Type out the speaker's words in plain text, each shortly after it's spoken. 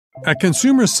At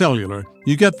Consumer Cellular,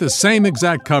 you get the same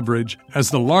exact coverage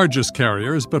as the largest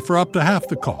carriers, but for up to half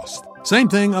the cost. Same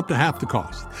thing, up to half the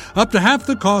cost. Up to half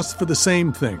the cost for the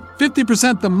same thing.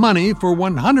 50% the money for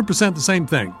 100% the same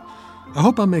thing. I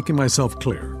hope I'm making myself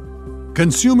clear.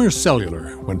 Consumer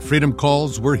Cellular. When freedom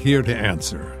calls, we're here to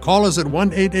answer. Call us at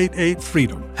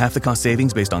 1-888-FREEDOM. Half the cost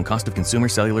savings based on cost of Consumer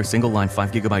Cellular single-line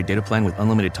 5GB data plan with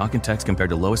unlimited talk and text compared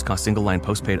to lowest cost single-line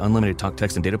postpaid unlimited talk,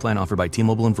 text, and data plan offered by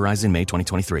T-Mobile and Verizon May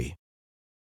 2023.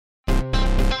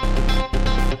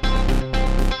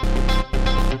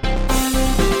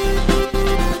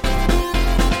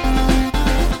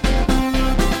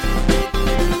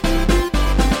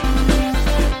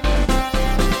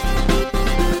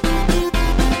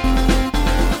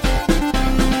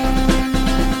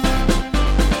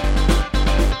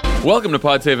 Welcome to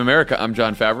Pod Save America. I'm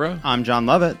John Favreau. I'm John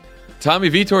Lovett. Tommy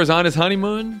Vitor's on his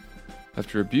honeymoon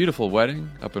after a beautiful wedding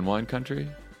up in wine country.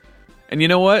 And you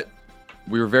know what?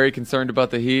 We were very concerned about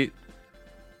the heat.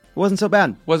 It wasn't so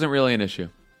bad. Wasn't really an issue.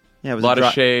 Yeah, it was a lot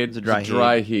of shade. It was a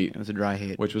dry heat. It was a dry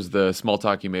heat. Which was the small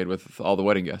talk you made with all the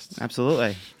wedding guests.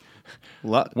 Absolutely.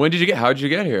 How did you get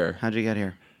here? How'd you get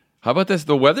here? How about this?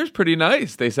 The weather's pretty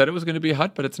nice. They said it was going to be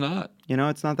hot, but it's not. You know,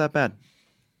 it's not that bad.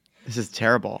 This is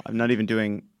terrible. I'm not even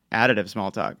doing additive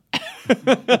small talk.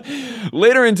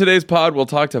 Later in today's pod, we'll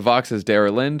talk to Vox's Dara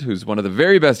Lind, who's one of the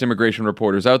very best immigration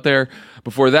reporters out there.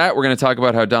 Before that, we're going to talk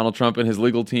about how Donald Trump and his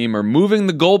legal team are moving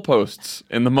the goalposts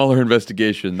in the Mueller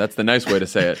investigation. That's the nice way to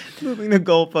say it. Moving the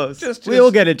goalposts. We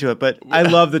will get into it, but I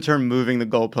love the term moving the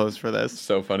goalposts for this.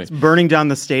 So funny. It's burning down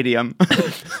the stadium.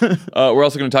 We're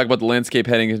also going to talk about the landscape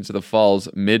heading into the fall's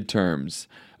midterms.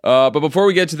 But before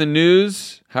we get to the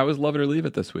news, how was Love It or Leave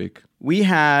It this week? We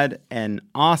had an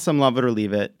awesome Love It or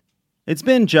Leave It. It's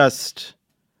been just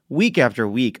week after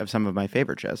week of some of my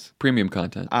favorite shows. Premium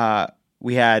content.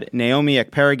 We had Naomi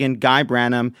Ekperigin, Guy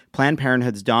Branum, Planned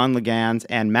Parenthood's Don Legans,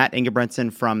 and Matt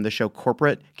Ingebretson from the show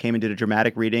Corporate came and did a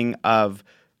dramatic reading of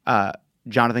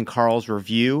Jonathan Karl's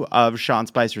review of Sean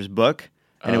Spicer's book,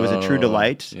 and it was a true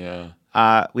delight. Yeah.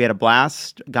 We had a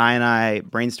blast. Guy and I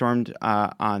brainstormed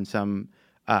on some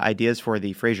ideas for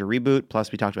the Frasier reboot,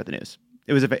 plus we talked about the news.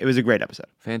 It was a great episode.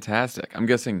 Fantastic. I'm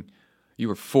guessing you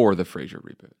were for the Frasier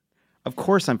reboot. Of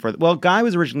course I'm for it. Well, Guy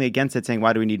was originally against it, saying,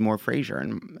 why do we need more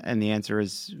Frasier? And the answer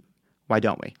is, why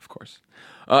don't we? Of course.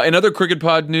 In other Crooked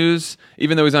Pod news,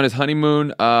 even though he's on his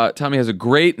honeymoon, Tommy has a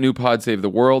great new Pod Save the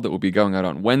World that will be going out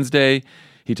on Wednesday.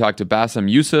 He talked to Bassem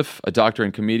Youssef, a doctor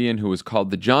and comedian who was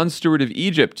called the Jon Stewart of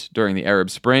Egypt during the Arab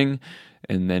Spring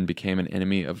and then became an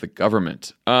enemy of the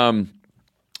government.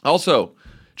 Also,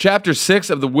 Chapter 6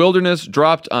 of The Wilderness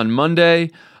dropped on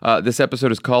Monday. This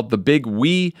episode is called The Big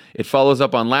We. It follows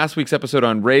up on last week's episode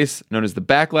on race, known as The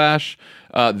Backlash.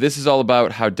 This is all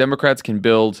about how Democrats can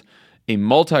build a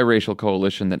multiracial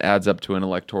coalition that adds up to an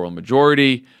electoral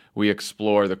majority. We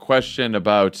explore the question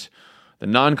about the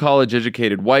non-college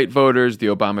educated white voters, the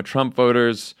Obama-Trump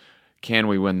voters. Can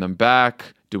we win them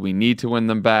back? Do we need to win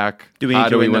them back? How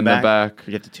do we win them back?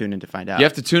 You have to tune in to find out. You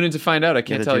have to tune in to find out. I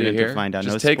can't tell you here. To find out.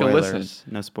 Just No take spoilers. a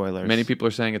listen. No spoilers. Many people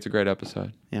are saying it's a great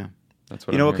episode. Yeah. That's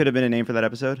what you know I'm what hearing. could have been a name for that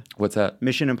episode? What's that?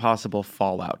 Mission Impossible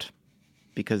Fallout.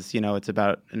 Because, it's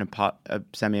about a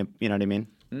semi, you know what I mean?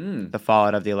 The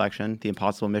fallout of the election, the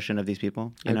impossible mission of these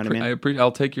people. You know what I mean?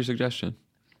 I'll take your suggestion.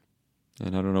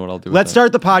 And I don't know what I'll do with Let's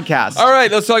that. start the podcast. All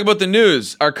right, let's talk about the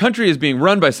news. Our country is being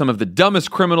run by some of the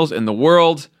dumbest criminals in the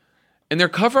world, and their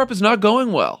cover-up is not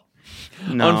going well.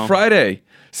 No. On Friday,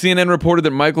 CNN reported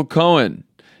that Michael Cohen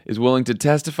is willing to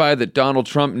testify that Donald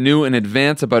Trump knew in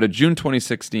advance about a June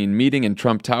 2016 meeting in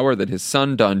Trump Tower that his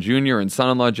son, Don Jr., and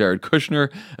son-in-law, Jared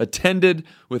Kushner, attended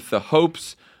with the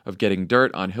hopes of getting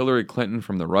dirt on Hillary Clinton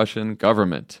from the Russian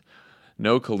government.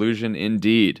 No collusion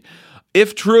indeed.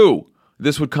 If true,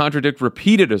 this would contradict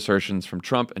repeated assertions from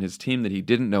Trump and his team that he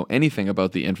didn't know anything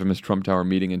about the infamous Trump Tower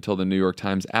meeting until the New York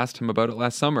Times asked him about it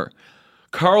last summer.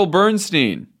 Carl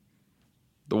Bernstein,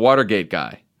 the Watergate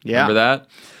guy. Yeah. Remember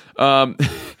that?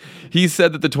 He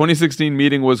said that the 2016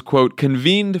 meeting was, quote,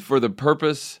 convened for the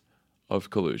purpose of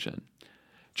collusion.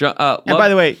 And by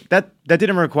the way, that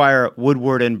didn't require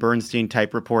Woodward and Bernstein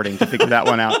type reporting to figure that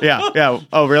one out. Yeah.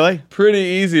 Oh, really? Pretty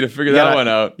easy to figure that one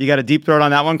out. You got a deep throat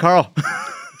on that one, Carl?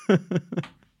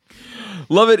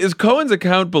 Love it. Is Cohen's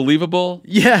account believable?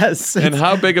 Yes. And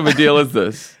how big of a deal is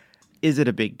this? Is it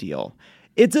a big deal?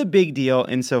 It's a big deal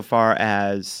insofar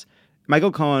as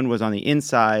Michael Cohen was on the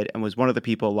inside and was one of the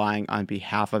people lying on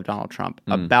behalf of Donald Trump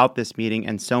about this meeting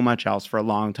and so much else for a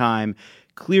long time.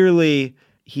 Clearly,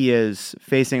 he is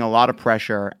facing a lot of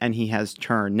pressure and he has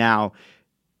turned. Now,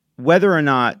 whether or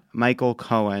not Michael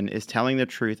Cohen is telling the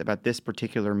truth about this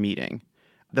particular meeting,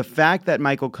 The fact that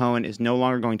Michael Cohen is no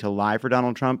longer going to lie for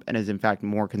Donald Trump and is in fact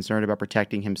more concerned about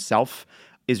protecting himself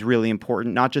is really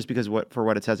important, not just because for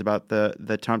what it says about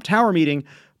the Trump Tower meeting,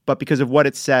 but because of what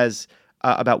it says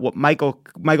about what Michael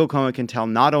Cohen can tell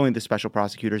not only the special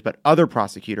prosecutors, but other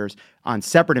prosecutors on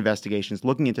separate investigations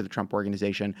looking into the Trump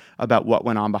Organization about what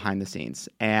went on behind the scenes.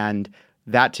 And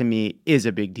that, to me, is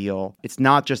a big deal. It's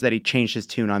not just that he changed his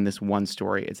tune on this one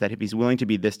story. It's that if he's willing to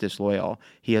be this disloyal,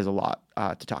 he has a lot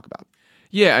to talk about.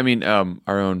 Yeah, I mean,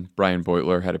 our own Brian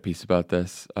Beutler had a piece about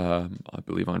this, I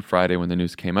believe on Friday when the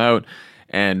news came out,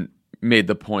 and made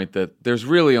the point that there's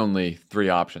really only three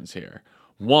options here.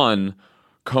 One,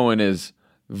 Cohen is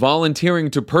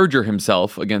volunteering to perjure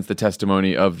himself against the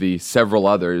testimony of the several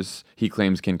others he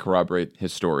claims can corroborate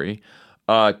his story.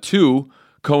 Two,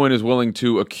 Cohen is willing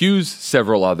to accuse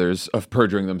several others of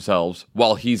perjuring themselves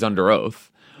while he's under oath.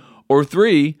 Or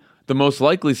three, the most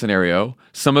likely scenario,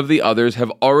 some of the others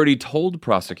have already told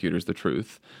prosecutors the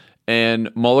truth, and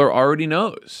Mueller already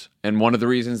knows. And one of the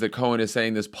reasons that Cohen is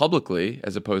saying this publicly,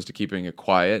 as opposed to keeping it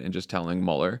quiet and just telling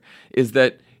Mueller, is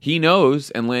that he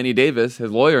knows, and Lanny Davis, his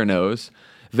lawyer, knows,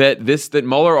 that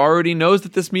Mueller already knows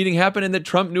that this meeting happened and that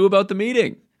Trump knew about the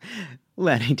meeting.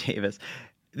 Lanny Davis.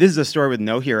 This is a story with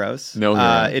no heroes. No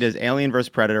heroes. It is Alien versus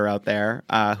Predator out there.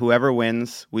 Whoever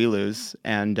wins, we lose.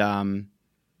 And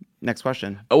next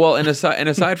question. Well, and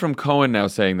aside from Cohen now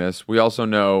saying this, we also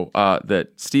know that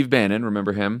Steve Bannon,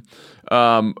 remember him?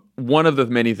 One of the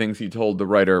many things he told the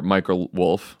writer Michael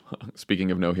Wolff,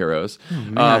 speaking of no heroes,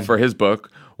 for his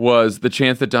book, was the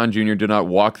chance that Don Jr. did not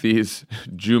walk these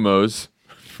Jumos,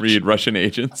 read Russian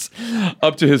agents,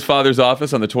 up to his father's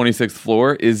office on the 26th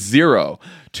floor is zero.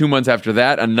 2 months after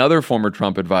that, another former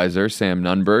Trump advisor, Sam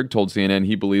Nunberg, told CNN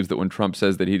he believes that when Trump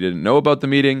says that he didn't know about the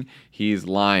meeting, he's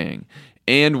lying.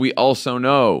 And we also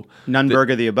know...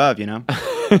 Nunberg of the above, you know?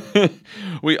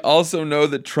 We also know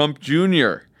that Trump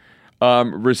Jr.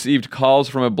 Received calls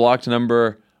from a blocked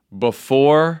number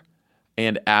before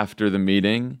and after the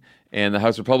meeting. And the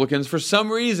House Republicans, for some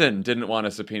reason, didn't want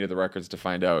to subpoena the records to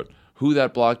find out who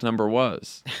that blocked number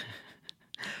was.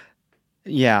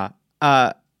 Yeah.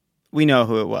 We know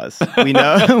who it was. We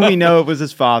know it was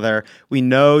his father. We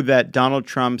know that Donald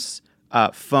Trump's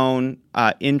phone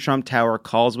in Trump Tower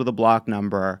calls with a block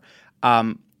number.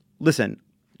 Listen,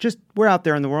 we're out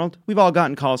there in the world. We've all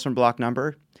gotten calls from block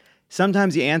number.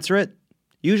 Sometimes you answer it.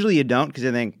 Usually you don't because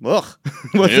you think, ugh,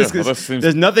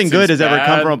 there's nothing good has ever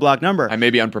come from a block number. I may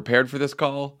be unprepared for this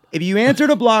call. If you answered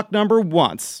a block number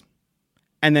once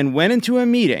and then went into a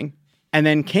meeting and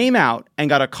then came out and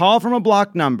got a call from a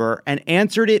block number and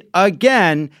answered it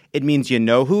again, it means you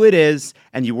know who it is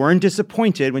and you weren't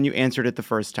disappointed when you answered it the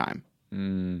first time.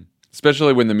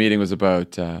 Especially when the meeting was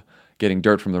about getting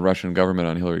dirt from the Russian government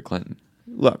on Hillary Clinton.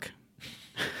 Look,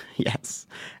 yes.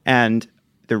 And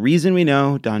the reason we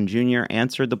know Don Jr.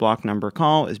 answered the block number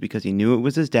call is because he knew it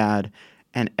was his dad,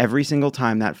 and every single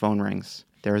time that phone rings,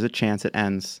 there is a chance it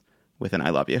ends with an I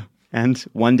love you. And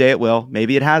one day it will.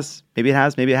 Maybe it has. Maybe it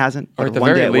has. Maybe it hasn't. Or at the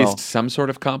very least, some sort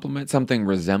of compliment, something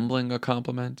resembling a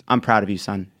compliment. I'm proud of you,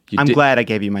 son. I'm glad I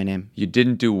gave you my name. You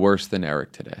didn't do worse than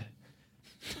Eric today.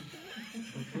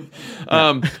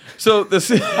 So the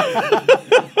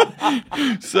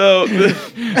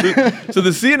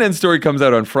CNN story comes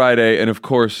out on Friday, and of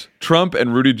course, Trump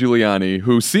and Rudy Giuliani,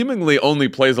 who seemingly only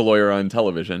plays a lawyer on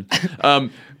television,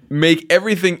 make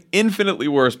everything infinitely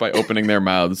worse by opening their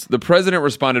mouths. The president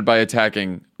responded by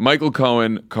attacking Michael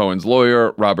Cohen, Cohen's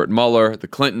lawyer, Robert Mueller, the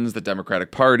Clintons, the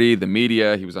Democratic Party, the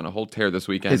media. He was on a whole tear this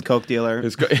weekend. His coke dealer.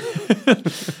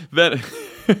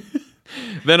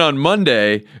 Then on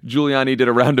Monday, Giuliani did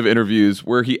a round of interviews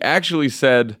where he actually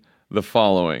said the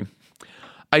following.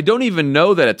 I don't even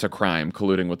know that it's a crime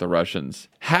colluding with the Russians.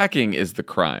 Hacking is the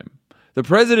crime. The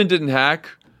president didn't hack.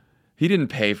 He didn't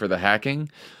pay for the hacking.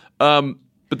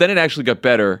 But then it actually got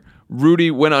better.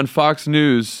 Rudy went on Fox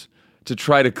News to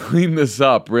try to clean this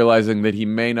up, realizing that he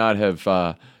may not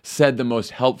have said the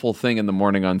most helpful thing in the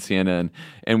morning on CNN.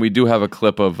 And we do have a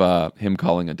clip of him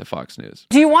calling into Fox News.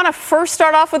 Do you want to first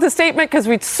start off with a statement? Because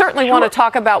we certainly want to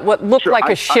talk about what looked like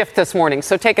a shift this morning.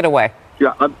 So take it away.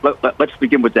 Yeah, let's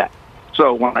begin with that.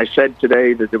 So when I said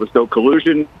today that there was no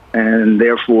collusion and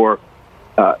therefore,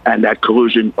 and that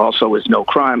collusion also is no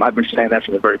crime, I've been saying that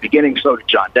from the very beginning. So did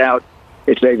John Dowd.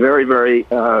 It's a very, very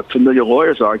familiar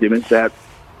lawyer's argument that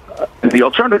the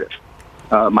alternative.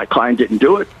 My client didn't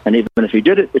do it, and even if he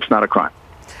did it, it's not a crime.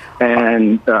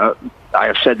 And I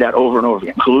have said that over and over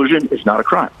again. Collusion is not a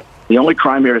crime. The only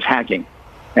crime here is hacking,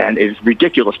 and it's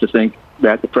ridiculous to think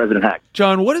that the president hacked.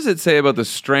 John, what does it say about the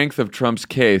strength of Trump's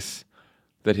case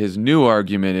that his new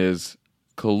argument is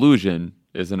collusion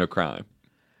isn't a crime?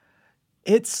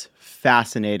 It's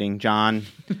fascinating, John,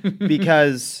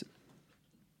 because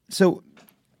it's so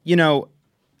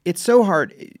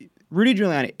hard. Rudy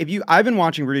Giuliani, I've been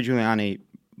watching Rudy Giuliani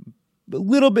a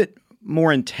little bit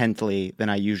more intently than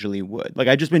I usually would. Like,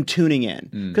 I've just been tuning in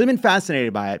because I've been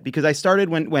fascinated by it, because I started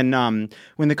when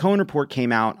the Cohen report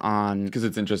came out on... Because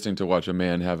it's interesting to watch a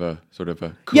man have a sort of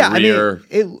a career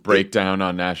breakdown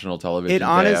on national television day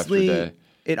after day.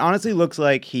 It honestly looks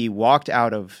like he walked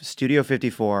out of Studio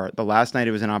 54 the last night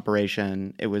it was in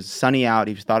operation. It was sunny out.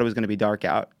 He thought it was going to be dark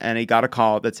out. And he got a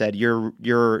call that said,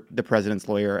 you're the president's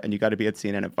lawyer and you got to be at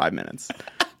CNN in 5 minutes.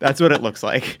 That's what it looks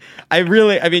like.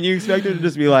 You expect him to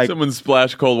just be like... Someone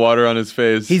splashed cold water on his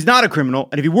face. He's not a criminal.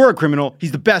 And if he were a criminal,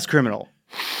 he's the best criminal.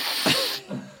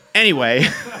 Anyway,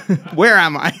 where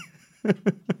am I?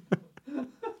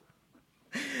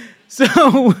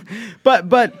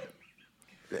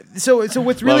 So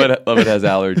what's really... Love it has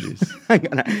allergies. I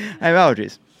have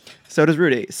allergies. So does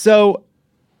Rudy. So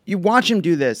you watch him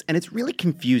do this, and it's really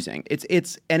confusing.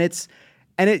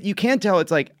 You can't tell.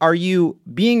 It's like, are you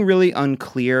being really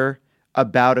unclear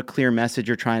about a clear message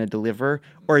you're trying to deliver,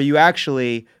 or are you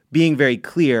actually being very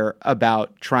clear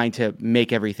about trying to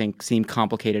make everything seem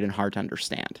complicated and hard to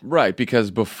understand? Right,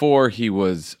 because before he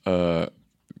was a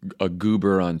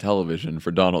goober on television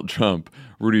for Donald Trump,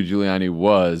 Rudy Giuliani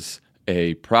was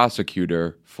a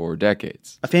prosecutor for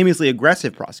decades. A famously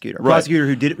aggressive prosecutor. A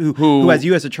prosecutor who as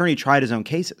U.S. attorney tried his own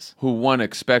cases. Who one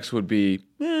expects would be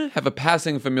have a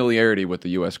passing familiarity with the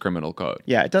U.S. criminal code.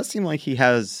 Yeah, it does seem like he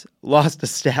has lost a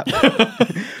step.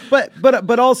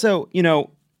 But also,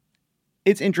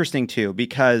 it's interesting too,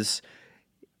 because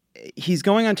he's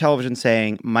going on television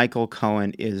saying Michael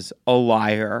Cohen is a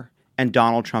liar and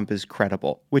Donald Trump is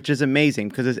credible, which is amazing,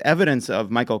 because as evidence of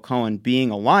Michael Cohen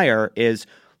being a liar is,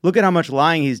 look at how much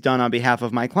lying he's done on behalf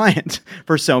of my client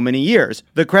for so many years,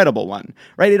 the credible one,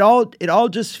 right? It all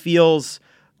just feels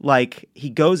like he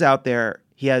goes out there,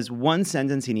 he has one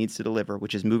sentence he needs to deliver,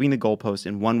 which is moving the goalpost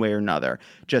in one way or another.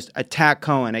 Just attack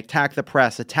Cohen, attack the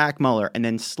press, attack Mueller, and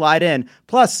then slide in.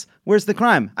 Plus, where's the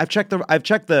crime? I checked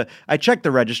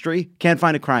the registry, can't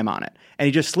find a crime on it. And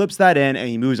he just slips that in, and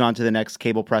he moves on to the next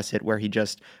cable press hit, where he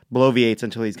just bloviates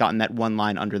until he's gotten that one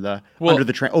line over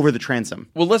the transom.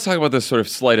 Well, let's talk about this sort of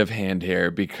sleight of hand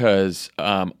here, because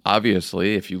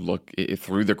obviously, if you look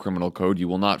through the criminal code, you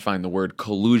will not find the word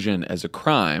collusion as a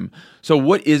crime. So,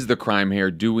 what is the crime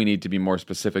here? Do we need to be more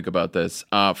specific about this?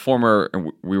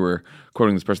 We were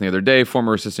quoting this person the other day,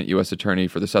 former assistant U.S. attorney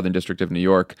for the Southern District of New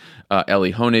York,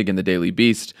 Ellie Honig, in the Daily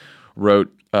Beast,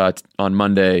 wrote on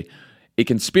Monday, "A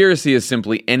conspiracy is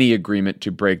simply any agreement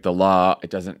to break the law. It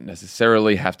doesn't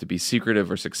necessarily have to be secretive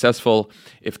or successful.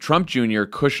 If Trump Jr.,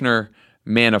 Kushner,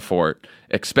 Manafort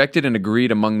expected and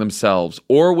agreed among themselves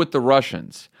or with the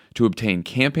Russians to obtain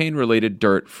campaign-related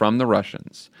dirt from the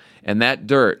Russians, and that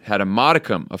dirt had a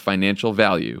modicum of financial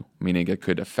value, meaning it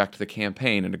could affect the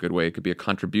campaign in a good way, it could be a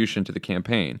contribution to the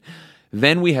campaign,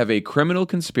 then we have a criminal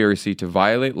conspiracy to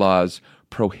violate laws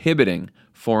prohibiting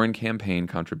foreign campaign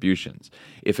contributions.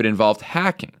 If it involved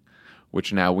hacking,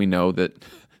 which now we know that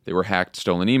they were hacked,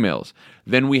 stolen emails,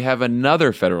 then we have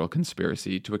another federal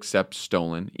conspiracy to accept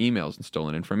stolen emails and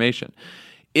stolen information.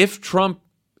 If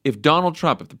Donald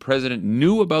Trump, if the president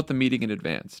knew about the meeting in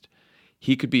advance,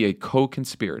 he could be a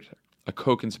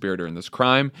co-conspirator in this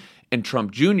crime. And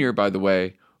Trump Jr., by the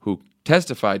way, who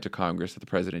testified to Congress that the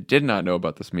president did not know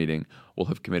about this meeting, will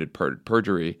have committed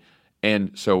perjury.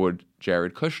 And so would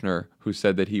Jared Kushner, who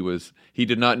said that he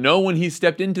did not know when he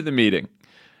stepped into the meeting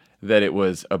that it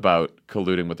was about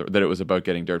that it was about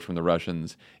getting dirt from the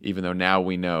Russians, even though now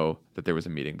we know that there was a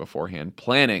meeting beforehand,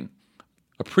 planning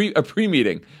a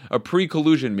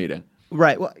pre-collusion meeting.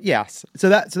 Right. Well, yes. So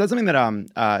that's something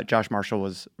that Josh Marshall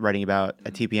was writing about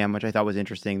at TPM, which I thought was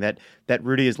interesting. That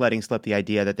Rudy is letting slip the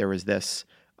idea that there was this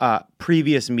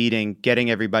previous meeting getting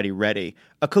everybody ready,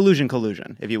 a collusion,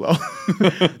 if you will,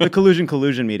 the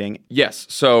collusion meeting. Yes.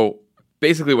 So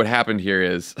basically, what happened here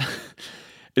is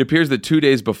it appears that 2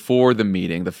 days before the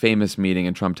meeting, the famous meeting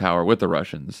in Trump Tower with the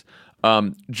Russians,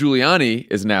 Giuliani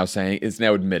is now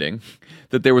admitting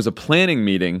that there was a planning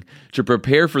meeting to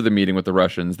prepare for the meeting with the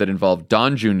Russians that involved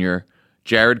Don Jr.,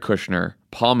 Jared Kushner,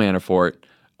 Paul Manafort,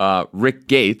 Rick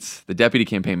Gates, the deputy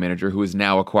campaign manager, who is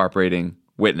now a cooperating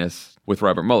witness with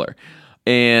Robert Mueller.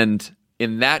 And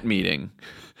in that meeting,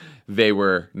 they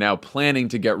were now planning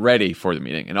to get ready for the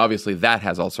meeting. And obviously that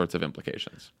has all sorts of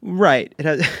implications. Right. It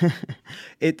has,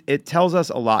 it tells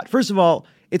us a lot. First of all,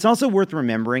 it's also worth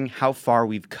remembering how far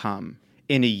we've come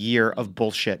in a year of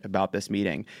bullshit about this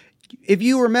meeting. If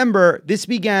you remember, this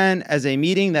began as a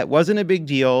meeting that wasn't a big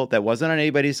deal, that wasn't on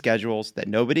anybody's schedules, that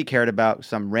nobody cared about,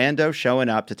 some rando showing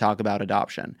up to talk about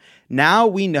adoption. Now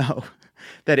we know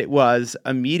that it was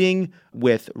a meeting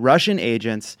with Russian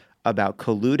agents about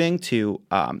colluding to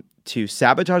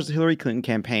sabotage the Hillary Clinton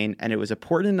campaign, and it was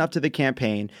important enough to the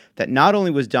campaign that not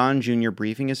only was Don Jr.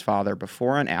 briefing his father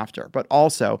before and after, but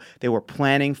also they were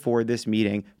planning for this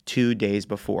meeting 2 days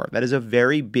before. That is a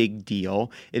very big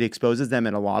deal. It exposes them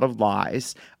in a lot of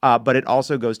lies, but it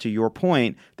also goes to your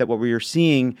point that what we are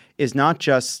seeing is not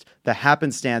just the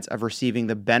happenstance of receiving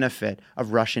the benefit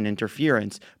of Russian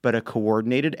interference, but a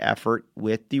coordinated effort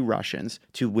with the Russians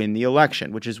to win the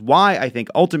election, which is why I think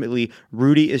ultimately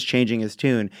Rudy is changing his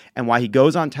tune and why he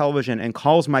goes on television and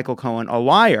calls Michael Cohen a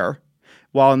liar,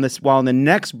 while in the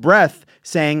next breath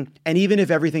saying, and even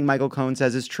if everything Michael Cohen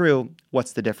says is true,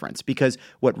 what's the difference? Because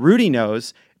what Rudy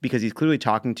knows, because he's clearly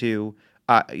talking to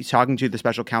the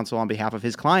special counsel on behalf of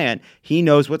his client, he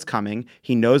knows what's coming.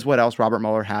 He knows what else Robert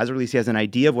Mueller has, or at least he has an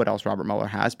idea of what else Robert Mueller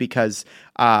has, because,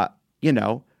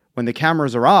 when the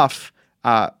cameras are off,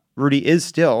 Rudy is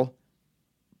still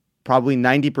probably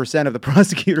 90% of the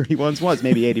prosecutor he once was,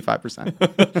 maybe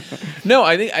 85%. No,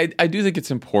 I do think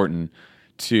it's important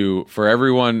for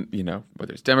everyone,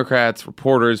 whether it's Democrats,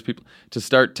 reporters, people, to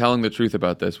start telling the truth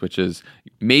about this, which is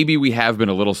maybe we have been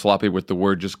a little sloppy with the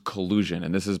word just collusion,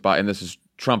 and this is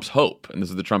Trump's hope, and this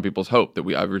is the Trump people's hope that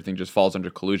everything just falls under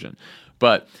collusion.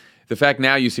 But the fact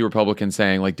now you see Republicans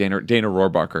saying, like Dana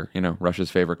Rohrabacher,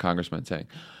 Russia's favorite congressman, saying,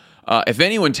 if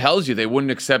anyone tells you they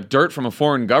wouldn't accept dirt from a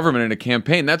foreign government in a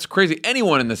campaign, that's crazy.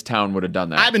 Anyone in this town would have done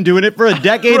that. I've been doing it for a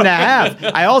decade and a half.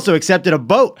 I also accepted a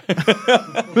boat.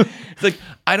 It's like,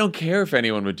 I don't care if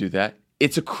anyone would do that.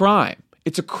 It's a crime.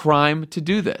 It's a crime to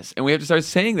do this. And we have to start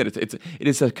saying that it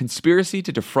is a conspiracy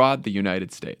to defraud the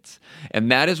United States.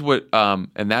 And that is what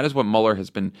Mueller has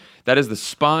been, that is the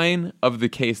spine of the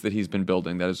case that he's been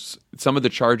building. That is some of the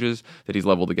charges that he's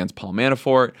leveled against Paul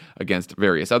Manafort, against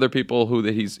various other people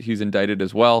that he's indicted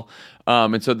as well.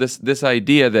 And so this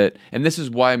idea that, and this is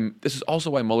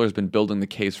also why Mueller has been building the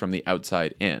case from the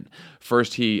outside in.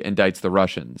 First, he indicts the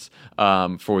Russians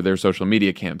for their social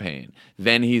media campaign.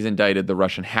 Then he's indicted the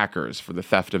Russian hackers for the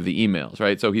theft of the emails,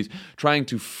 right? So he's trying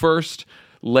to first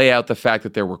lay out the fact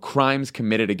that there were crimes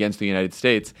committed against the United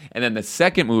States. And then the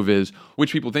second move is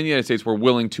which people within the United States were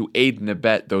willing to aid and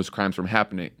abet those crimes from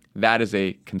happening. That is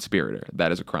a conspirator.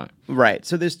 That is a crime. Right.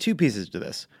 So there's two pieces to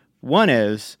this. One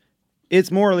is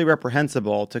it's morally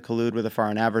reprehensible to collude with a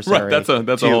foreign adversary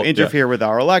to interfere with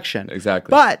our election. Exactly.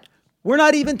 But we're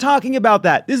not even talking about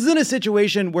that. This isn't a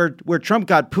situation where Trump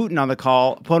got Putin on the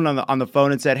call, Putin on the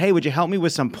phone, and said, "Hey, would you help me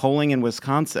with some polling in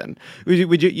Wisconsin?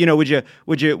 Would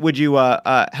you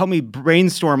help me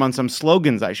brainstorm on some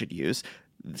slogans I should use?"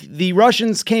 The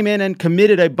Russians came in and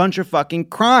committed a bunch of fucking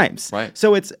crimes. Right.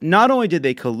 So it's not only did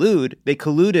they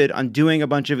colluded on doing a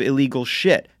bunch of illegal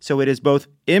shit. So it is both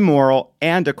immoral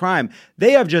and a crime.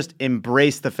 They have just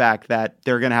embraced the fact that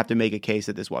they're going to have to make a case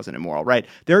that this wasn't immoral, right?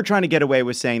 They're trying to get away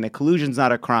with saying that collusion's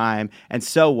not a crime, and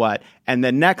so what? And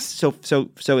the next, so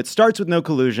it starts with no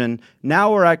collusion.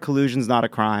 Now we're at collusion's not a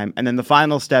crime, and then the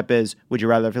final step is, would you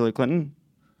rather have Hillary Clinton?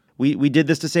 We did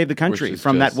this to save the country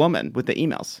from that woman with the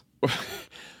emails.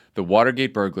 The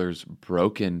Watergate burglars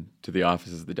broke into the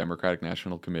offices of the Democratic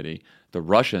National Committee. The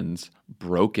Russians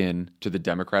broke into the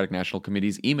Democratic National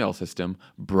Committee's email system,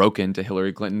 broke into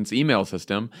Hillary Clinton's email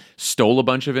system, stole a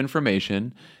bunch of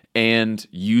information, and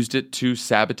used it to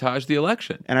sabotage the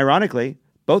election. And ironically,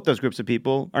 both those groups of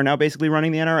people are now basically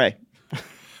running the NRA.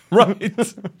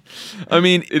 Right. I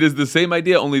mean, it is the same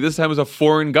idea, only this time it was a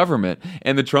foreign government.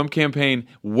 And the Trump campaign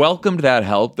welcomed that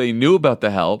help. They knew about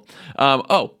the help.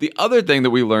 The other thing that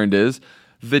we learned is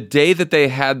the day that they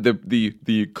had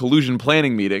the collusion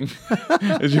planning meeting,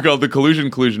 as you call it, the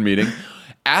collusion meeting,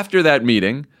 after that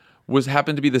meeting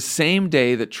happened to be the same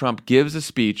day that Trump gives a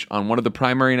speech on one of the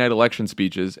primary night election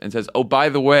speeches and says, oh, by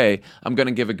the way, I'm going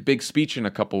to give a big speech in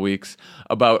a couple weeks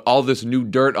about all this new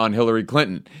dirt on Hillary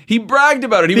Clinton. He bragged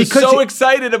about it. He was so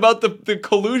excited about the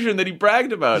collusion that he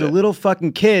bragged about it. A little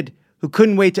fucking kid who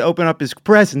couldn't wait to open up his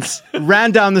presents,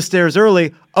 ran down the stairs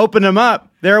early, opened them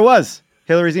up. There it was.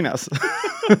 Hillary's emails.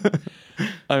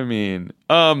 I mean,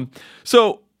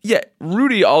 yeah,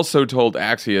 Rudy also told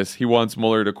Axios he wants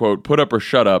Mueller to, quote, put up or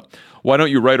shut up. Why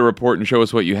don't you write a report and show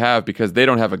us what you have? Because they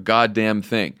don't have a goddamn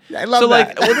thing. I love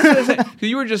that. What is I saying?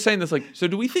 You were just saying this, so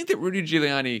do we think that Rudy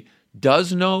Giuliani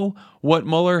does know what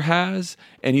Mueller has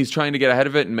and he's trying to get ahead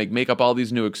of it and make up all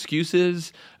these new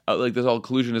excuses? Like this all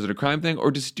collusion is it a crime thing? Or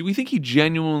do we think he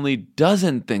genuinely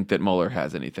doesn't think that Mueller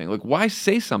has anything? Why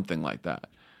say something like that?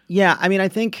 Yeah, I mean, I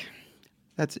think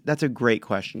That's a great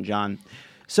question, John.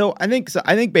 So I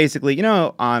think basically,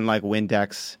 on like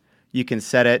Windex, you can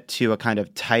set it to a kind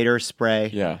of tighter spray.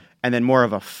 Yeah. And then more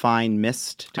of a fine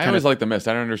mist. I always like the mist.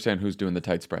 I don't understand who's doing the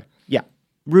tight spray. Yeah.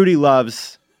 Rudy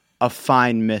loves a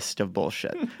fine mist of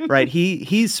bullshit, right?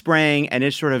 He's spraying and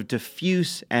it's sort of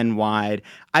diffuse and wide.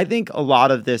 I think a lot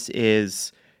of this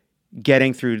is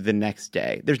getting through the next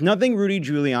day. There's nothing Rudy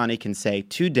Giuliani can say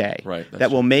today that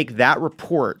will make that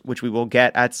report, which we will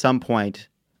get at some point,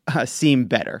 seem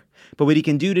better. But what he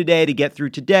can do today to get through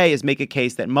today is make a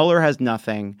case that Mueller has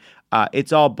nothing.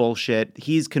 It's all bullshit.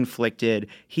 He's conflicted.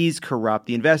 He's corrupt.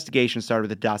 The investigation started with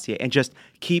the dossier, and just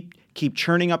keep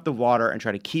churning up the water and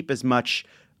try to keep as much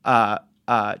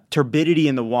turbidity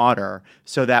in the water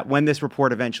so that when this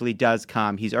report eventually does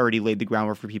come, he's already laid the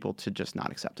groundwork for people to just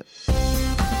not accept it.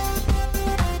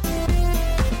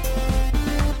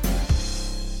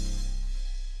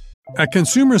 At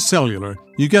Consumer Cellular,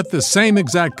 you get the same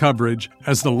exact coverage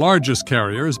as the largest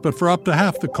carriers, but for up to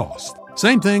half the cost.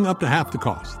 Same thing, up to half the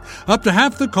cost. Up to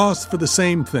half the cost for the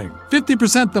same thing.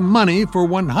 50% the money for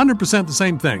 100% the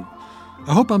same thing.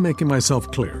 I hope I'm making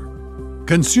myself clear.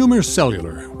 Consumer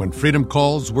Cellular. When freedom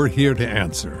calls, we're here to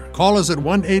answer. Call us at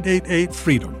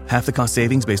 1-888-FREEDOM. Half the cost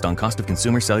savings based on cost of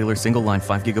Consumer Cellular single-line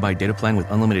 5 GB data plan with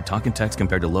unlimited talk and text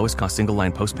compared to lowest cost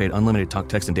single-line postpaid unlimited talk,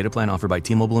 text, and data plan offered by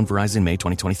T-Mobile and Verizon May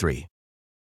 2023.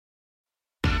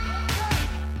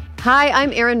 Hi,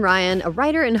 I'm Erin Ryan, a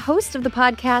writer and host of the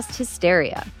podcast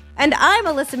Hysteria. And I'm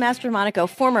Alyssa Mastromonaco,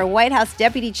 former White House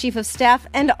Deputy Chief of Staff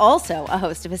and also a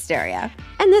host of Hysteria.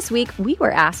 And this week, we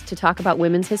were asked to talk about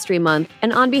Women's History Month,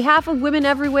 and on behalf of women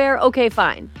everywhere, okay,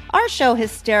 fine. Our show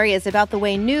Hysteria is about the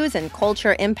way news and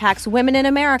culture impacts women in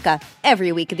America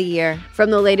every week of the year. From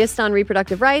the latest on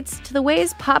reproductive rights to the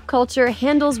ways pop culture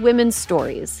handles women's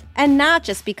stories. And not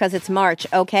just because it's March,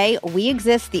 okay? We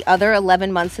exist the other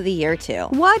 11 months of the year, too.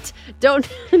 What? Don't...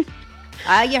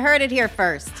 You heard it here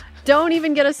first. Don't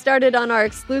even get us started on our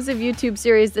exclusive YouTube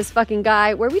series, This Fucking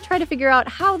Guy, where we try to figure out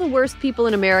how the worst people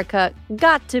in America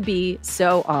got to be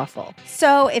so awful.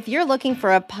 So if you're looking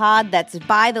for a pod that's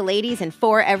by the ladies and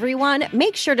for everyone,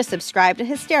 make sure to subscribe to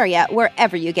Hysteria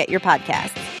wherever you get your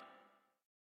podcasts.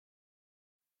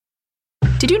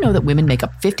 Did you know that women make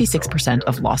up 56%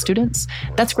 of law students?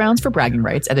 That's grounds for bragging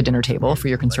rights at the dinner table for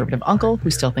your conservative uncle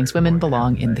who still thinks women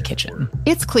belong in the kitchen.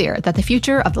 It's clear that the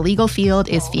future of the legal field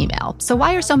is female. So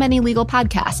why are so many legal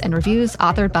podcasts and reviews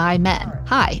authored by men?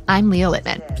 Hi, I'm Leah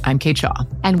Littman. I'm Kate Shaw.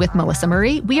 And with Melissa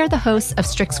Murray, we are the hosts of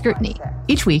Strict Scrutiny.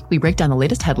 Each week, we break down the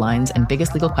latest headlines and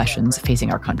biggest legal questions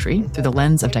facing our country through the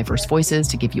lens of diverse voices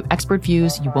to give you expert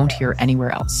views you won't hear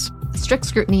anywhere else. Strict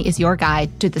Scrutiny is your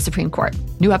guide to the Supreme Court.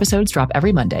 New episodes drop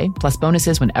every Monday, plus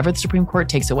bonuses whenever the Supreme Court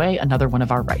takes away another one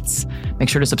of our rights. Make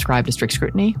sure to subscribe to Strict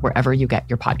Scrutiny wherever you get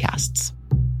your podcasts.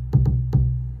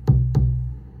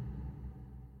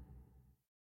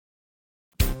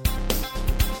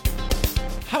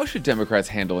 How should Democrats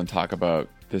handle and talk about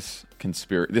this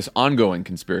ongoing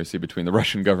conspiracy between the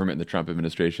Russian government and the Trump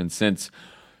administration, since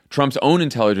Trump's own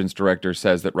intelligence director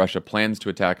says that Russia plans to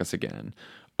attack us again?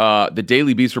 The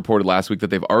Daily Beast reported last week that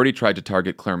they've already tried to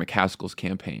target Claire McCaskill's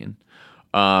campaign.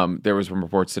 There was some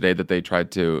reports today that they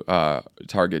tried to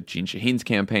target Jeanne Shaheen's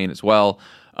campaign as well.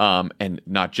 And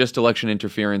not just election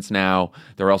interference now.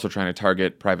 They're also trying to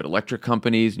target private electric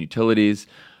companies and utilities.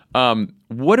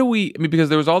 Because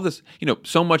there was all this,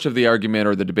 so much of the argument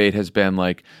or the debate has been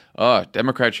like,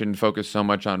 Democrats shouldn't focus so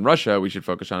much on Russia. We should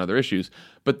focus on other issues.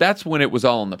 But that's when it was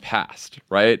all in the past,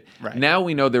 right? Now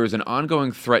we know there is an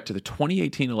ongoing threat to the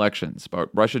 2018 elections about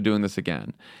Russia doing this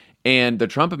again. And the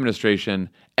Trump administration,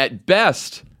 at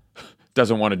best,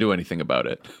 doesn't want to do anything about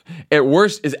it. At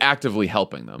worst, is actively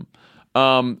helping them.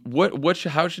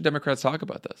 How should Democrats talk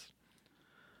about this?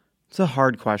 It's a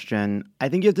hard question. I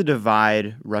think you have to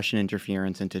divide Russian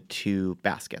interference into two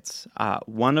baskets.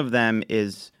 One of them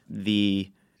is the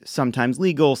sometimes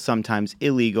legal, sometimes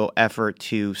illegal effort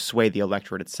to sway the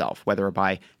electorate itself, whether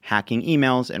by hacking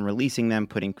emails and releasing them,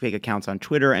 putting fake accounts on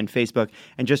Twitter and Facebook,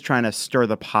 and just trying to stir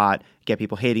the pot, get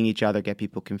people hating each other, get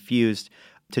people confused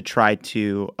to try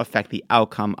to affect the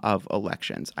outcome of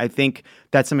elections. I think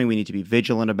that's something we need to be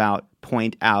vigilant about,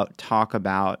 point out, talk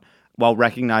about, while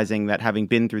recognizing that having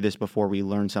been through this before, we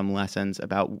learn some lessons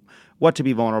about what to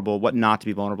be vulnerable, what not to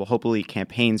be vulnerable. Hopefully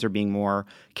campaigns are being more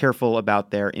careful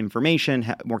about their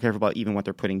information, more careful about even what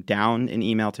they're putting down in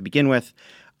email to begin with.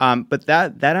 But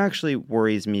that actually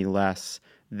worries me less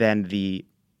than the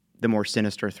more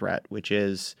sinister threat, which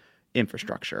is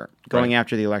infrastructure, going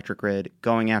after the electric grid,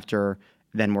 going after,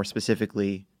 then more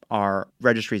specifically, our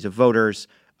registries of voters,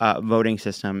 voting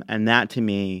system. And that to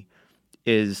me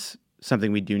is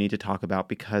something we do need to talk about,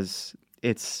 because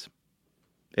it's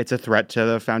a threat to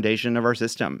the foundation of our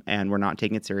system, and we're not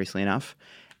taking it seriously enough.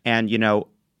 And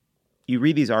you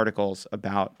read these articles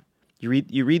about you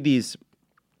read these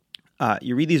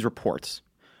reports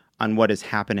on what is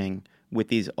happening with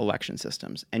these election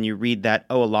systems, and you read that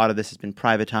a lot of this has been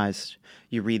privatized.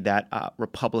 You read that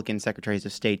Republican secretaries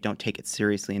of state don't take it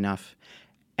seriously enough,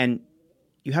 and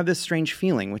you have this strange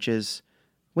feeling, which is,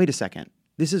 wait a second,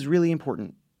 this is really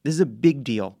important. This is a big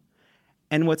deal.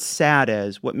 And what's sad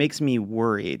is, what makes me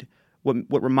worried,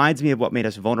 what reminds me of what made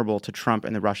us vulnerable to Trump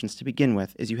and the Russians to begin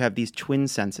with, is you have these twin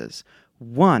senses.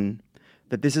 One,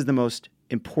 that this is the most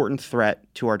important threat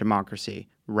to our democracy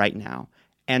right now.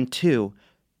 And two,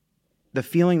 the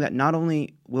feeling that not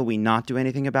only will we not do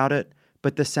anything about it,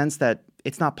 but the sense that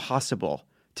it's not possible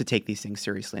to take these things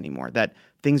seriously anymore, that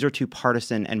things are too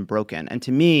partisan and broken. And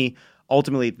to me,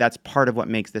 ultimately, that's part of what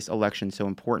makes this election so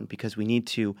important, because we need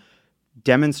to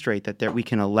demonstrate that we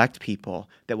can elect people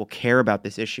that will care about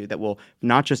this issue, that will,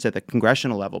 not just at the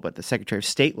congressional level, but the Secretary of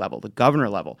State level, the governor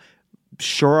level,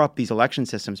 shore up these election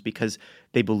systems because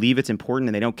they believe it's important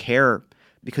and they don't care.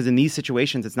 Because in these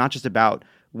situations, it's not just about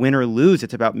win or lose.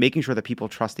 It's about making sure that people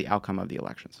trust the outcome of the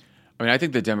elections. I mean, I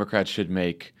think the Democrats should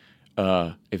make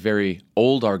a very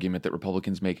old argument that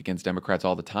Republicans make against Democrats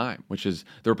all the time, which is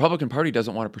the Republican Party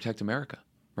doesn't want to protect America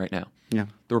right now. Yeah.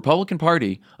 The Republican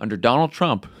Party under Donald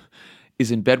Trump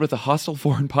is in bed with a hostile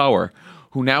foreign power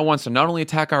who now wants to not only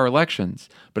attack our elections,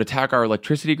 but attack our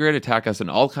electricity grid, attack us on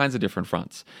all kinds of different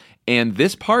fronts. And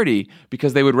this party,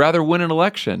 because they would rather win an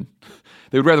election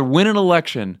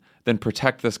than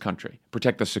protect this country,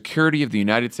 protect the security of the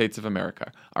United States of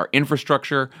America, our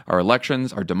infrastructure, our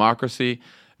elections, our democracy.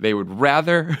 They would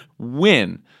rather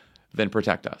win than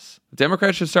protect us.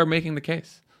 Democrats should start making the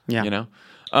case. Yeah.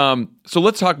 So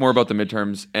let's talk more about the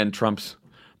midterms and Trump's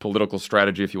political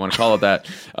strategy, if you want to call it that,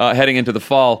 heading into the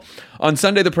fall. On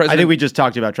Sunday, the president... I think we just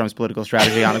talked about Trump's political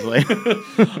strategy, honestly.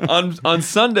 on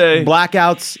Sunday...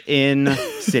 Blackouts in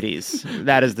cities.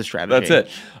 That is the strategy. That's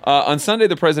it. On Sunday,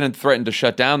 the president threatened to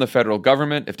shut down the federal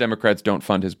government if Democrats don't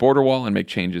fund his border wall and make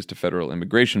changes to federal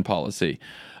immigration policy.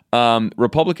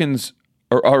 Republicans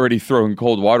are already throwing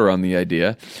cold water on the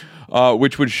idea,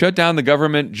 which would shut down the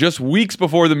government just weeks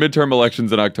before the midterm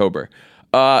elections in October.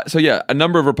 A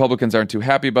number of Republicans aren't too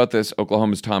happy about this.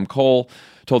 Oklahoma's Tom Cole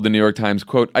told the New York Times,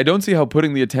 quote, "I don't see how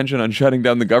putting the attention on shutting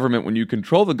down the government when you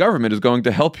control the government is going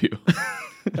to help you."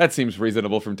 That seems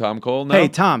reasonable from Tom Cole, no? Hey,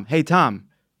 Tom,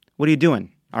 what are you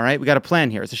doing? All right, we got a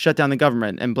plan here. It's to shut down the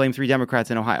government and blame 3 Democrats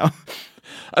in Ohio.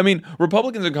 I mean,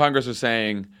 Republicans in Congress are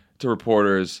saying to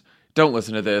reporters, don't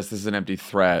listen to this. This is an empty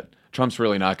threat. Trump's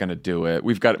really not going to do it.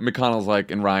 McConnell's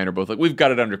and Ryan are both we've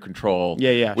got it under control.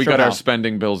 Yeah. We got our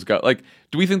spending bills.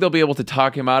 Do we think they'll be able to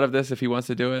talk him out of this if he wants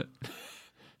to do it?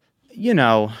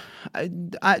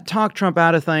 I talk Trump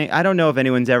out of things. I don't know if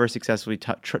anyone's ever successfully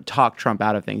talked Trump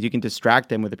out of things. You can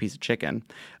distract him with a piece of chicken.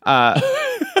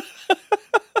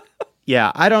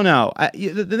 Yeah, I don't know.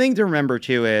 The thing to remember,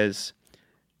 too, is,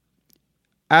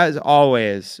 as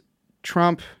always,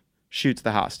 Trump shoots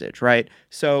the hostage, right?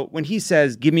 So when he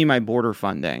says, give me my border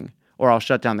funding or I'll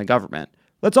shut down the government,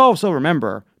 let's also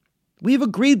remember, we've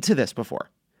agreed to this before.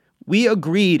 We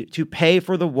agreed to pay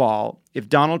for the wall if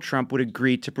Donald Trump would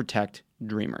agree to protect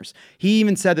Dreamers. He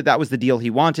even said that was the deal he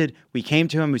wanted. We came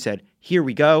to him. We said, here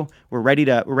we go. We're ready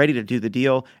to do the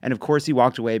deal. And of course, he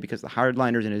walked away because the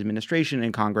hardliners in his administration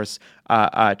and Congress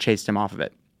chased him off of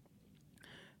it.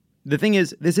 The thing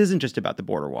is, this isn't just about the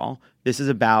border wall. This is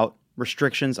about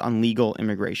restrictions on legal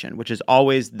immigration, which is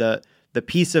always the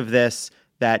piece of this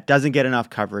that doesn't get enough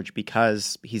coverage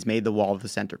because he's made the wall the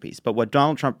centerpiece. But what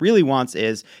Donald Trump really wants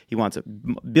is he wants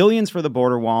billions for the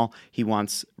border wall, he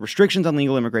wants restrictions on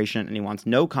legal immigration, and he wants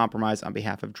no compromise on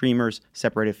behalf of Dreamers,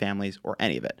 separated families, or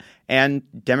any of it. And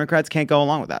Democrats can't go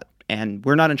along with that. And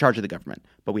we're not in charge of the government,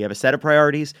 but we have a set of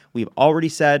priorities. We've already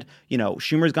said,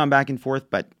 Schumer's gone back and forth,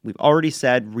 but we've already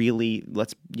said, really,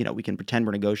 we can pretend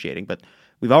we're negotiating, but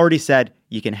we've already said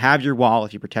you can have your wall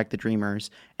if you protect the Dreamers,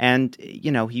 and,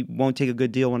 he won't take a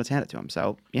good deal when it's handed to him.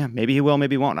 So, yeah, maybe he will,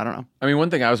 maybe he won't. I don't know. I mean, one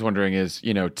thing I was wondering is,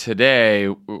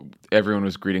 today everyone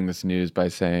was greeting this news by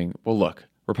saying, well, look,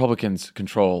 Republicans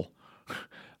control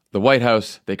the White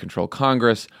House, they control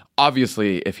Congress.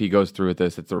 Obviously, if he goes through with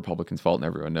this, it's the Republicans' fault, and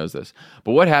everyone knows this.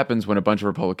 But what happens when a bunch of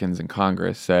Republicans in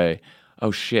Congress say,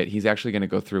 oh shit, he's actually going to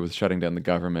go through with shutting down the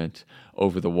government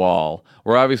over the wall?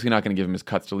 We're obviously not going to give him his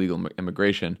cuts to legal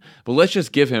immigration, but let's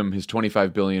just give him his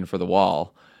 $25 billion for the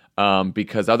wall.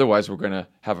 because otherwise we're going to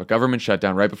have a government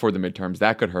shutdown right before the midterms.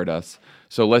 That could hurt us.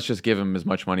 So let's just give him as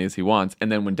much money as he wants.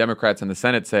 And then when Democrats in the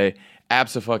Senate say,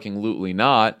 abso-fucking-lutely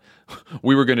not,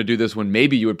 we were going to do this when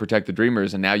maybe you would protect the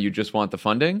Dreamers and now you just want the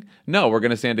funding? No, we're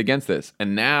going to stand against this.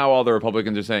 And now all the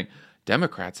Republicans are saying,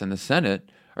 Democrats in the Senate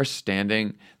are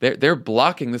standing, they're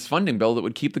blocking this funding bill that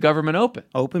would keep the government open.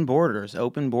 Open borders.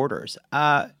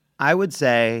 I would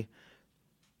say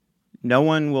no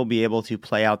one will be able to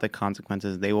play out the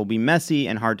consequences. They will be messy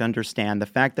and hard to understand. The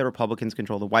fact that Republicans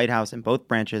control the White House and both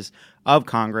branches of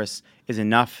Congress is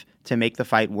enough to make the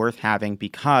fight worth having,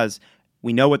 because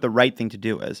we know what the right thing to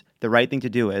do is. The right thing to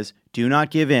do is do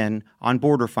not give in on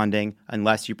border funding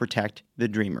unless you protect the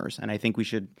Dreamers. And I think we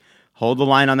should hold the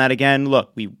line on that again.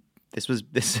 Look, this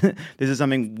is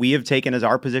something we have taken as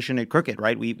our position at Crooked,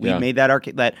 right? We made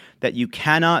that that you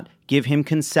cannot give him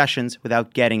concessions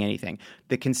without getting anything.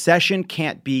 The concession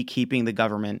can't be keeping the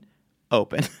government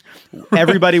open.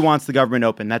 Everybody wants the government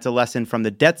open. That's a lesson from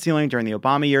the debt ceiling during the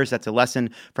Obama years. That's a lesson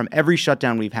from every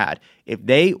shutdown we've had. If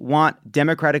they want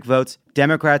Democratic votes,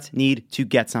 Democrats need to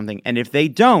get something. And if they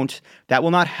don't, that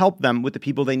will not help them with the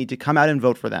people they need to come out and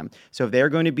vote for them. So if they're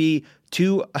going to be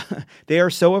they are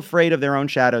so afraid of their own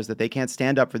shadows that they can't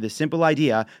stand up for this simple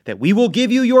idea that we will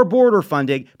give you your border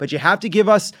funding, but you have to give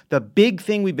us the big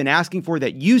thing we've been asking for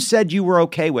that you said you were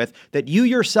okay with, that you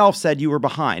yourself said you were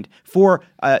behind for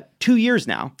 2 years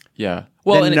now. Yeah.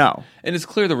 Well, and it's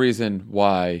clear the reason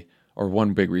why, or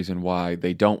one big reason why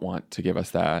they don't want to give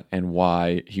us that, and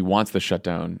why he wants the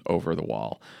shutdown over the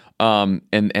wall. And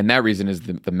that reason is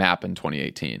the map in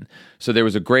 2018. So there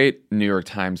was a great New York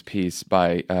Times piece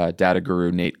by data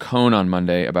guru Nate Cohn on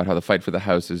Monday about how the fight for the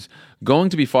House is going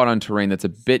to be fought on terrain that's a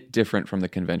bit different from the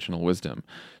conventional wisdom.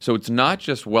 So it's not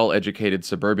just well-educated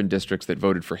suburban districts that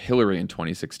voted for Hillary in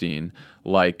 2016,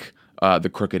 like the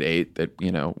Crooked 8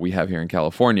 that we have here in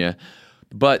California,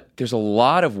 but there's a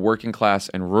lot of working class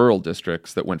and rural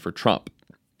districts that went for Trump.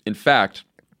 In fact,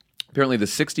 apparently the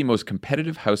 60 most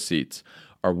competitive House seats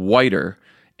are whiter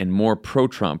and more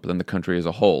pro-Trump than the country as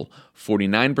a whole.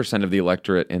 49% of the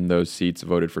electorate in those seats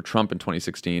voted for Trump in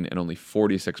 2016, and only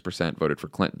 46% voted for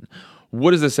Clinton.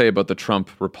 What does this say about the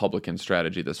Trump-Republican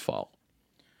strategy this fall?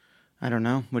 I don't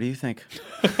know. What do you think?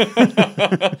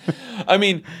 I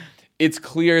mean, it's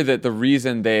clear that the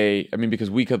reason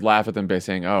because we could laugh at them by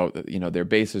saying, their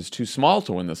base is too small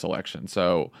to win this election,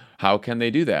 so how can they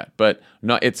do that? But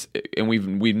no,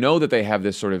 we know that they have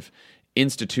this sort of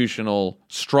institutional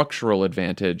structural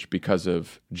advantage because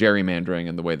of gerrymandering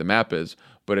and the way the map is,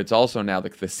 but it's also now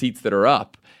the seats that are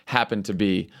up happen to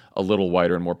be a little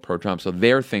whiter and more pro-Trump. So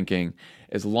they're thinking,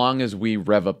 as long as we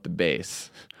rev up the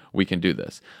base, we can do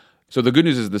this. So the good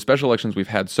news is the special elections we've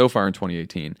had so far in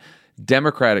 2018, in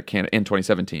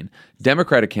 2017,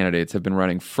 Democratic candidates have been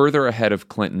running further ahead of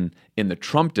Clinton in the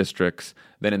Trump districts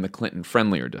than in the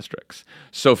Clinton-friendlier districts.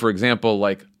 So, for example,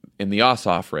 like in the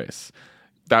Ossoff race,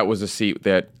 that was a seat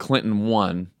that Clinton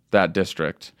won that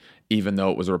district, even though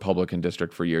it was a Republican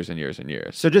district for years and years and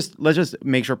years. So let's just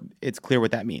make sure it's clear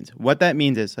what that means. What that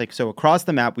means is, so across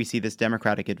the map, we see this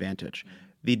Democratic advantage.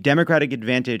 The Democratic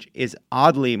advantage is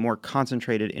oddly more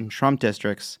concentrated in Trump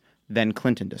districts than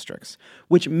Clinton districts,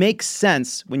 which makes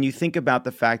sense when you think about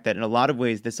the fact that in a lot of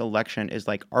ways, this election is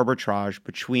like arbitrage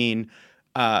between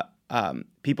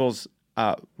people's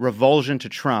revulsion to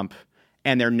Trump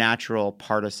and their natural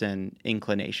partisan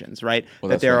inclinations, right?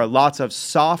 Well, that there right. are lots of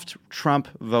soft Trump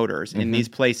voters in these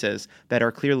places that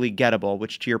are clearly gettable,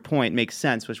 which to your point makes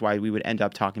sense, which is why we would end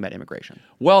up talking about immigration.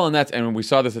 Well, and we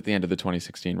saw this at the end of the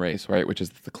 2016 race, right? Which is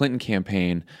the Clinton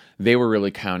campaign, they were really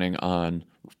counting on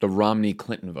the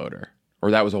Romney-Clinton voter,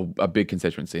 or that was a big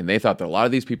constituency. And they thought that a lot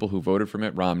of these people who voted for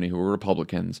Mitt Romney, who were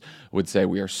Republicans, would say,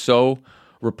 we are so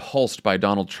repulsed by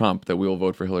Donald Trump that we will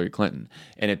vote for Hillary Clinton.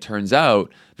 And it turns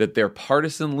out that their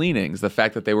partisan leanings, the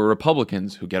fact that they were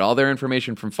Republicans who get all their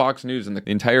information from Fox News and the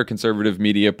entire conservative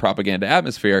media propaganda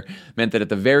atmosphere, meant that at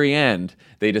the very end,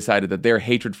 they decided that their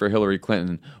hatred for Hillary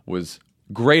Clinton was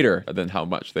greater than how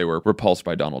much they were repulsed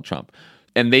by Donald Trump.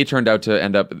 And they turned out to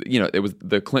end up, it was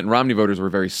the Clinton-Romney voters were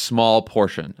a very small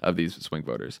portion of these swing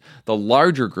voters. The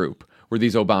larger group were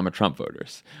these Obama-Trump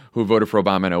voters who voted for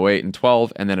Obama in 2008 and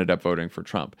 2012 and then ended up voting for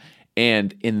Trump.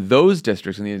 And in those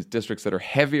districts, in these districts that are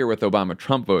heavier with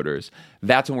Obama-Trump voters,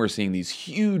 that's when we're seeing these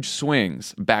huge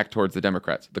swings back towards the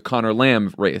Democrats. The Conor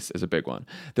Lamb race is a big one.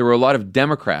 There were a lot of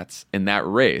Democrats in that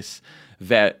race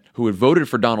who had voted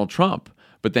for Donald Trump,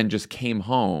 but then just came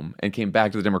home and came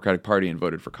back to the Democratic Party and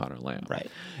voted for Conor Lamb. Right.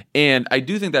 And I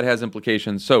do think that has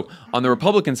implications. So on the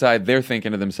Republican side, they're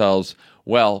thinking to themselves,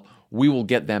 well, we will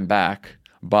get them back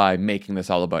by making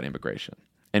this all about immigration.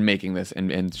 and making this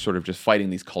and sort of just fighting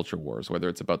these culture wars, whether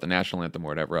it's about the national anthem or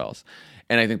whatever else.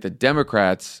 And I think the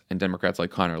Democrats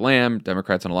like Connor Lamb,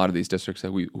 Democrats in a lot of these districts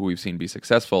who we've seen be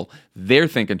successful, they're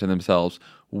thinking to themselves,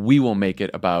 we will make it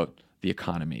about the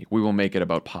economy. We will make it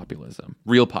about populism,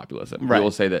 real populism. Right. We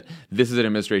will say that this is an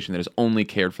administration that has only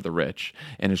cared for the rich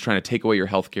and is trying to take away your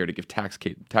health care to give tax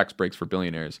breaks for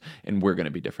billionaires, and we're going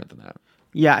to be different than that.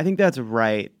 Yeah, I think that's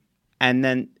right. And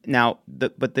then now,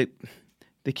 the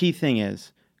key thing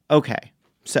is, okay,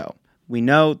 so we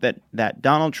know that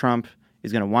Donald Trump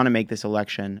is going to want to make this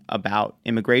election about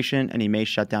immigration, and he may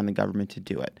shut down the government to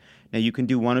do it. Now, you can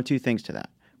do one of two things to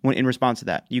that. In response to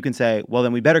that, you can say, well,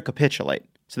 then we better capitulate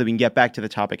so that we can get back to the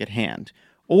topic at hand.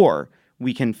 Or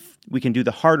we can do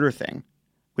the harder thing,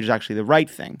 which is actually the right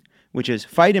thing, which is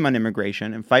fight him on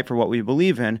immigration and fight for what we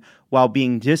believe in while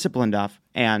being disciplined enough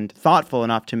and thoughtful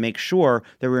enough to make sure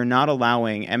that we're not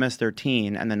allowing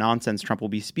MS-13 and the nonsense Trump will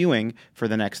be spewing for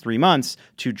the next 3 months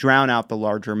to drown out the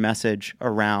larger message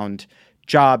around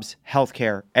jobs,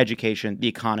 healthcare, education, the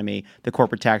economy, the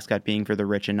corporate tax cut being for the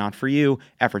rich and not for you,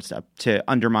 efforts to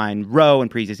undermine Roe and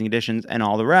pre-existing conditions and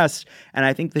all the rest. And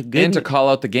I think and to call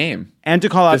out the game. And to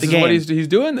call out this the is game. What he's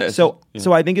doing this. So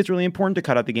I think it's really important to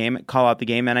call out the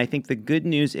game. And I think the good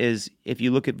news is if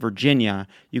you look at Virginia,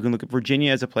 you can look at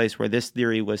Virginia as a place where this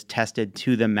theory was tested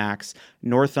to the max.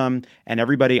 Northam and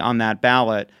everybody on that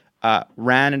ballot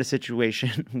ran in a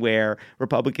situation where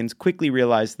Republicans quickly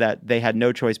realized that they had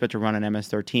no choice but to run an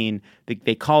MS-13.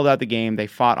 They called out the game. They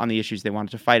fought on the issues they wanted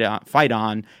to fight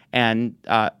on, and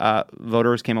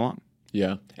voters came along.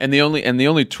 Yeah, and the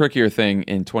only trickier thing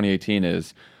in 2018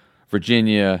 is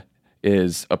Virginia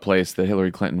is a place that Hillary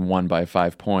Clinton won by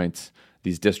 5 points.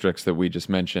 These districts that we just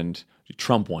mentioned,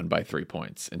 Trump won by 3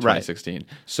 points in 2016. Right.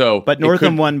 So, but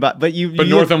Northam won by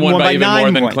Northam won by even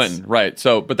more than points. Clinton, right?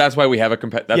 So, but that's why we have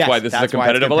why this is a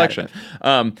competitive election.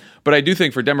 But I do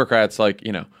think for Democrats,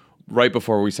 right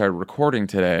before we started recording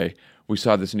today, we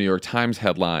saw this New York Times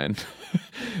headline: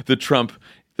 the Trump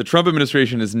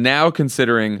administration is now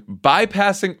considering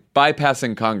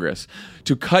bypassing Congress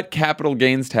to cut capital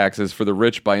gains taxes for the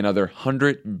rich by another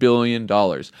 $100 billion.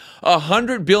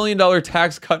 $100 billion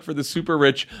tax cut for the super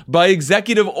rich by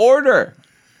executive order.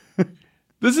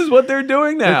 This is what they're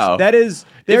doing now.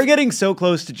 They're getting so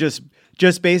close to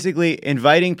just basically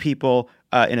inviting people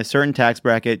in a certain tax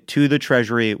bracket to the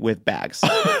Treasury with bags.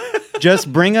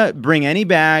 Just bring any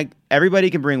bag. Everybody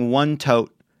can bring one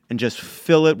tote and just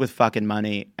fill it with fucking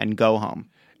money and go home.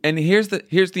 And here's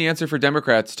the answer for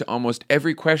Democrats to almost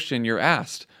every question you're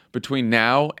asked between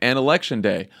now and Election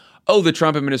Day. Oh, the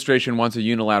Trump administration wants a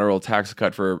unilateral tax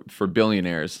cut for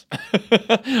billionaires.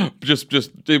 just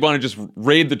they want to just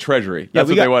raid the Treasury. That's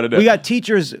what they want to do. We got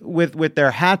teachers with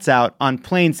their hats out on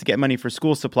planes to get money for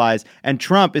school supplies, and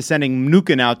Trump is sending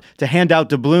Mnuchin out to hand out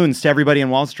doubloons to everybody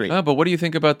in Wall Street. But what do you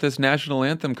think about this national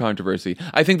anthem controversy?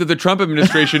 I think that the Trump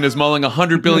administration is mulling a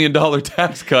 $100 billion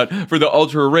tax cut for the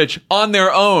ultra rich on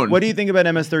their own. What do you think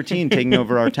about MS-13 taking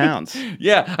over our towns?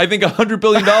 Yeah, I think $100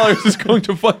 billion is going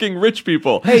to fucking rich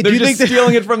people. Hey, They're just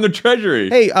stealing it from the Treasury.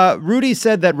 Hey, Rudy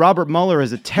said that Robert Mueller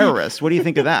is a terrorist. What do you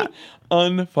think of that?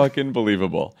 Unfucking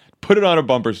believable. Put it on a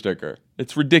bumper sticker.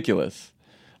 It's ridiculous.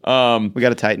 We got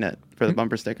to tighten it for the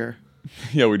bumper sticker.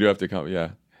 Yeah, we do have to come. Yeah.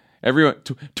 Everyone,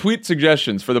 tweet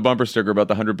suggestions for the bumper sticker about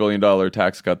the $100 billion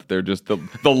tax cut. That they're just the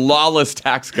lawless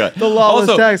tax cut. The lawless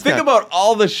tax cut. Think about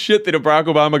all the shit that Barack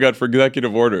Obama got for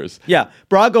executive orders. Yeah,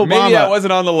 Barack Obama. Maybe that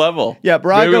wasn't on the level. Yeah,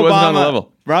 Barack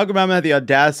Obama had the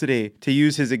audacity to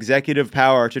use his executive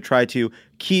power to try to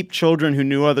keep children who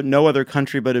knew no other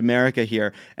country but America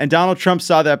here. And Donald Trump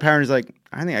saw that power and was like,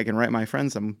 I think I can write my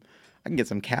friends I can get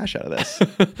some cash out of this.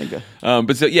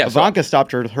 Ivanka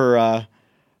stopped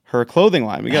her clothing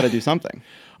line. We got to do something.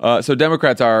 So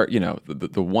Democrats are,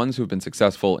 the ones who've been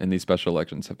successful in these special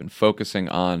elections have been focusing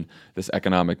on this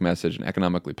economic message, an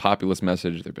economically populist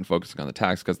message. They've been focusing on the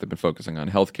tax cuts. They've been focusing on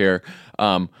healthcare.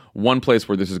 One place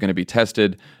where this is going to be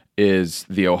tested is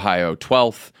the Ohio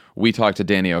 12th. We talked to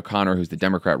Danny O'Connor, who's the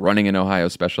Democrat running an Ohio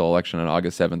special election on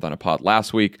August 7th on a pod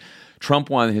last week. Trump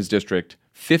won his district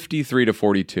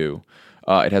 53-42.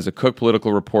 It has a Cook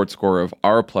Political Report score of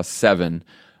R+7,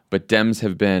 but Dems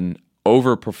have been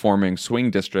overperforming swing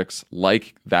districts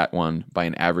like that one by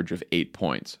an average of 8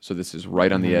 points. So this is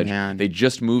right on the edge. Man. They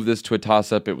just moved this to a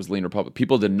toss-up. It was lean Republican.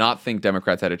 People did not think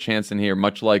Democrats had a chance in here,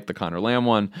 much like the Connor Lamb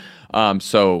one.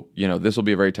 So this will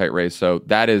be a very tight race. So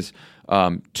that is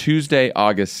Tuesday,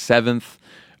 August 7th,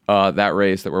 that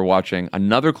race that we're watching.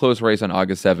 Another close race on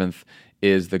August 7th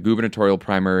is the gubernatorial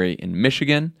primary in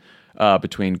Michigan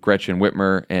between Gretchen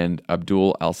Whitmer and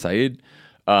Abdul El-Sayed.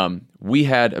 We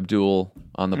had Abdul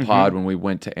on the pod when we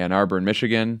went to Ann Arbor in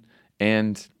Michigan,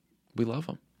 and we love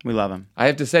him. We love him. I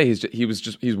have to say,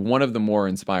 he's one of the more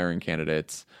inspiring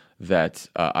candidates that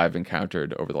I've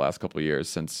encountered over the last couple of years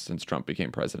since Trump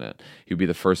became president. He would be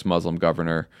the first Muslim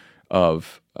governor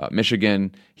of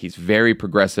Michigan. He's very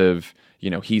progressive.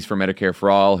 He's for Medicare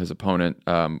for all. His opponent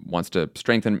wants to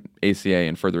strengthen ACA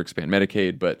and further expand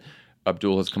Medicaid, but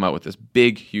Abdul has come out with this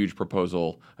big, huge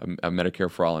proposal of Medicare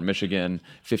for all in Michigan,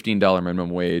 $15 minimum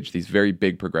wage, these very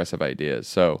big progressive ideas.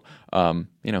 So, I'm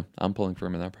pulling for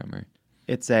him in that primary.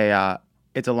 It's a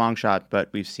long shot, but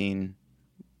we've seen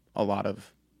a lot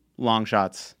of long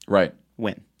shots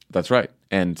win. That's right.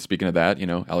 And speaking of that,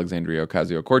 Alexandria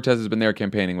Ocasio-Cortez has been there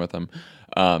campaigning with him.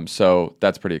 So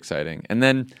that's pretty exciting. And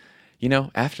then,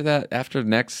 after that, after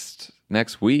next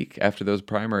week, after those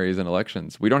primaries and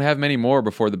elections, we don't have many more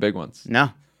before the big ones. No,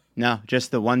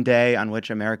 just the one day on which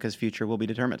America's future will be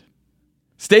determined.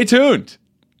 Stay tuned.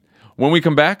 When we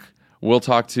come back, we'll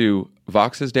talk to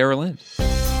Vox's Dara Lind.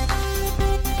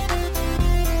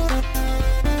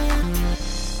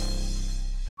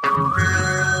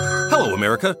 Hello,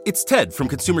 America. It's Ted from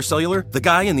Consumer Cellular, the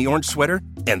guy in the orange sweater,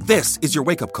 and this is your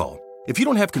wake-up call. If you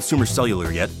don't have Consumer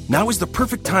Cellular yet, now is the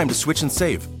perfect time to switch and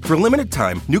save. For a limited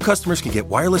time, new customers can get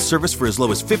wireless service for as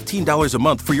low as $15 a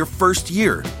month for your first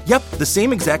year. Yep, the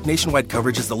same exact nationwide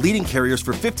coverage as the leading carriers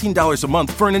for $15 a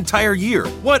month for an entire year.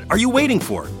 What are you waiting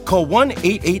for? Call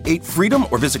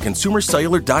 1-888-FREEDOM or visit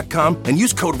consumercellular.com and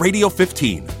use code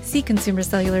RADIO15. See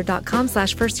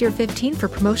consumercellular.com/firstyear15 for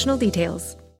promotional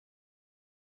details.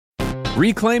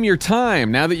 Reclaim your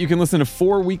time now that you can listen to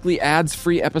 4 weekly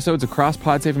ads-free episodes across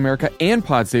Pod Save America and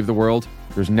Pod Save the World.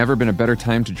 There's never been a better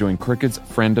time to join Cricut's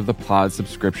Friend of the Pod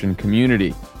subscription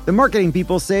community. The marketing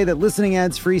people say that listening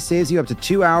ads-free saves you up to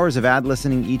 2 hours of ad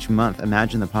listening each month.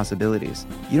 Imagine the possibilities.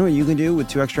 You know what you can do with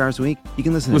 2 extra hours a week? You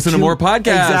can listen to more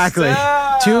podcasts. Exactly.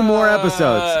 2 more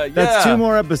episodes. That's 2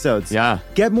 more episodes. Yeah.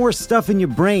 Get more stuff in your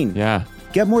brain. Yeah.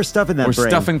 Get more stuff in that brain. More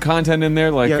stuff and content in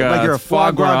there like you're a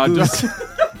foie gras goose.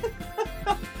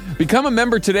 Become a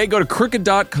member today. Go to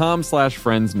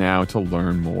Cricut.com/friends now to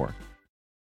learn more.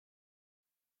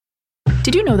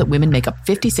 Did you know that women make up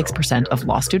 56% of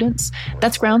law students?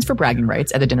 That's grounds for bragging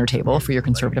rights at the dinner table for your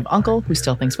conservative uncle who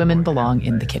still thinks women belong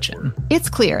in the kitchen. It's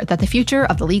clear that the future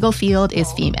of the legal field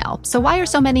is female. So why are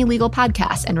so many legal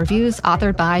podcasts and reviews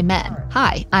authored by men?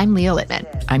 Hi, I'm Leah Littman.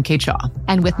 I'm Kate Shaw.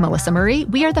 And with Melissa Murray,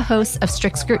 we are the hosts of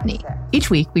Strict Scrutiny.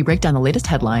 Each week, we break down the latest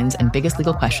headlines and biggest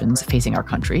legal questions facing our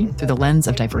country through the lens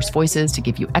of diverse voices to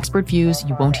give you expert views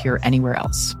you won't hear anywhere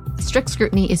else. Strict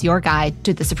Scrutiny is your guide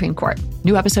to the Supreme Court.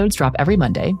 New episodes drop every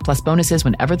Monday, plus bonuses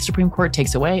whenever the Supreme Court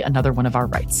takes away another one of our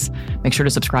rights. Make sure to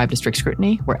subscribe to Strict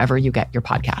Scrutiny wherever you get your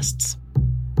podcasts.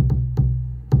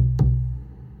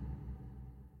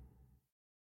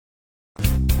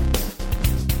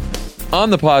 On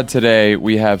the pod today,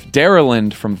 we have Dara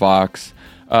Lind from Vox.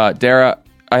 Dara,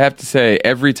 I have to say,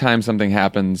 every time something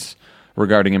happens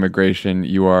regarding immigration,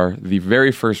 you are the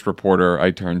very first reporter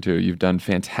I turn to. You've done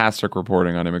fantastic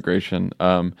reporting on immigration,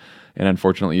 and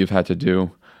unfortunately, you've had to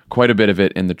do quite a bit of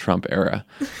it in the Trump era.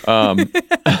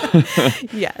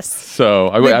 Yes. So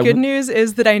the good news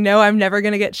is that I know I'm never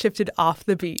going to get shifted off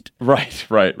the beat. Right.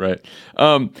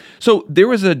 So there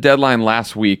was a deadline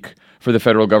last week for the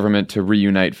federal government to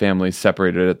reunite families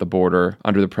separated at the border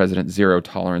under the president's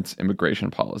zero-tolerance immigration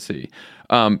policy.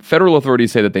 Federal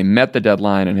authorities say that they met the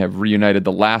deadline and have reunited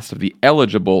the last of the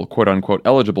eligible, quote-unquote,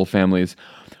 eligible families.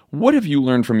 What have you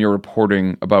learned from your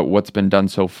reporting about what's been done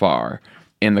so far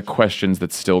and the questions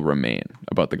that still remain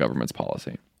about the government's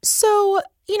policy? So,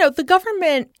 the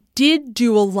government did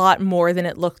do a lot more than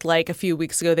it looked like a few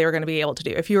weeks ago they were going to be able to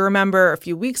do. If you remember a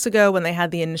few weeks ago when they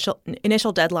had the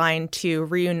initial deadline to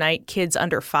reunite kids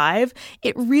under 5,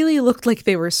 it really looked like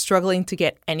they were struggling to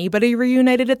get anybody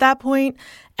reunited at that point.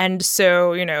 And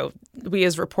so, we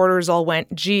as reporters all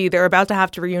went, gee, they're about to have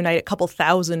to reunite a couple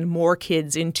thousand more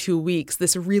kids in 2 weeks.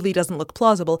 This really doesn't look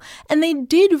plausible. And they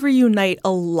did reunite a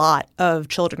lot of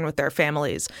children with their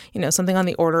families, something on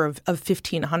the order of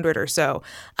 1,500 or so.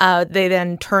 They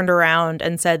then turned around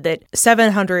and said that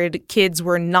 700 kids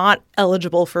were not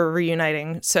eligible for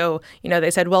reuniting. So, they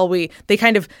said, well, they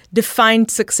kind of defined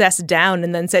success down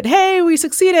and then said, hey, we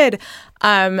succeeded,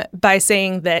 by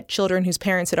saying that children whose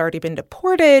parents had already been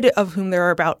deported, of whom there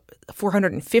are about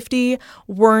 450,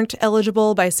 weren't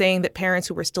eligible, by saying that parents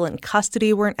who were still in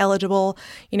custody weren't eligible.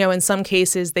 In some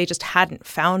cases, they just hadn't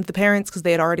found the parents because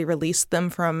they had already released them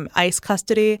from ICE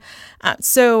custody.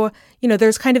 So,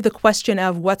 there's kind of the question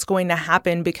of what's going to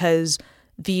happen because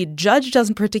The judge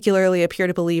doesn't particularly appear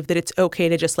to believe that it's okay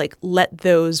to just let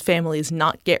those families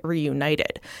not get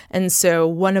reunited. And so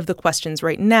one of the questions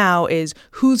right now is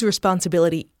whose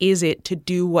responsibility is it to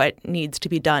do what needs to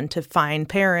be done to find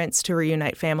parents to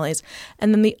reunite families?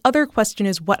 And then the other question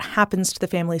is what happens to the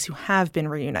families who have been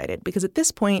reunited? Because at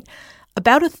this point,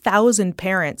 about 1,000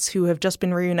 parents who have just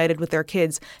been reunited with their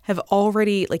kids have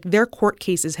already, their court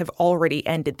cases have already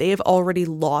ended. They have already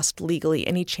lost legally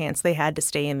any chance they had to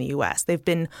stay in the U.S. They've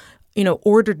been,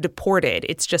 ordered deported.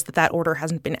 It's just that order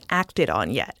hasn't been acted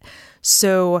on yet.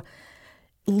 So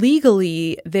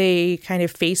legally, they kind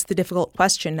of face the difficult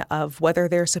question of whether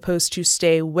they're supposed to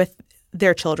stay with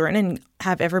their children and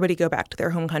have everybody go back to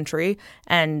their home country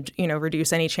and,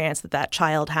 reduce any chance that that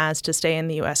child has to stay in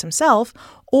the U.S. himself,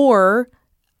 or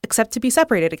accept to be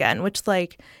separated again, which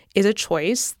is a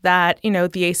choice that, the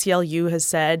ACLU has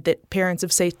said that parents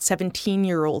of, say,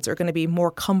 17-year-olds are going to be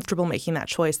more comfortable making that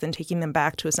choice than taking them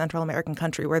back to a Central American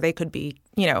country where they could be,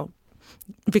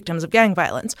 victims of gang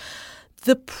violence.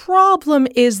 The problem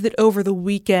is that over the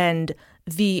weekend,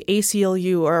 the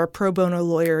ACLU, or a pro bono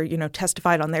lawyer,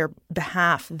 testified on their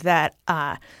behalf that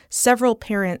several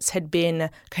parents had been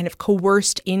kind of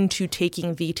coerced into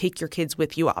taking the take your kids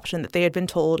with you option, that they had been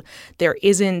told there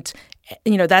isn't,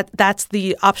 that's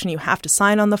the option you have to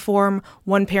sign on the form.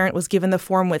 One parent was given the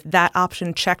form with that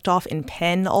option checked off in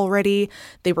pen already.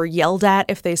 They were yelled at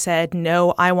if they said,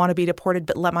 no, I want to be deported,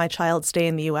 but let my child stay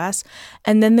in the U.S.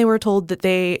 And then they were told that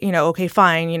they, okay,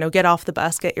 fine, get off the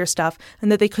bus, get your stuff, and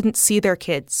that they couldn't see their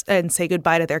kids and say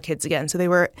goodbye to their kids again. So they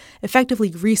were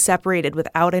effectively re-separated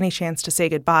without any chance to say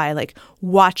goodbye,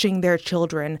 watching their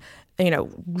children,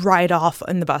 ride off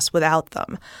in the bus without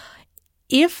them.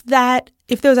 If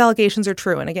those allegations are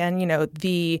true, and again,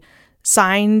 the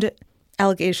signed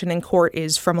allegation in court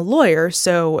is from a lawyer,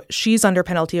 so she's under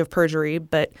penalty of perjury,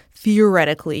 but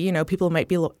theoretically, people might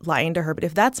be lying to her. But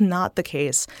if that's not the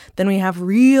case, then we have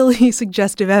really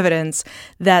suggestive evidence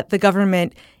that the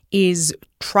government is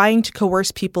trying to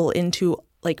coerce people into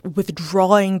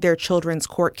withdrawing their children's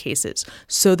court cases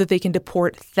so that they can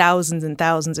deport thousands and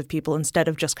thousands of people instead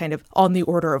of just kind of on the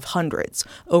order of hundreds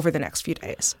over the next few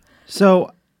days.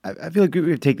 So I feel like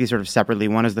we take these sort of separately.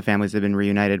 One is the families that have been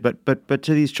reunited, but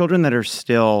to these children that are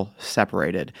still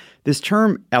separated, this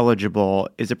term eligible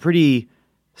is a pretty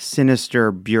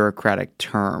sinister bureaucratic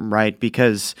term, right?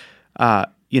 Because,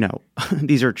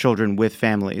 these are children with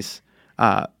families.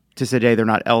 To say they're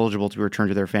not eligible to return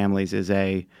to their families is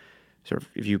a sort of,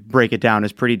 if you break it down,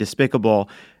 is pretty despicable.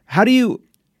 How do you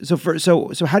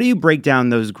how do you break down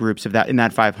those groups of that in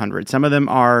that 500? Some of them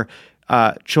are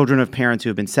children of parents who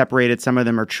have been separated. Some of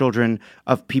them are children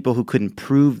of people who couldn't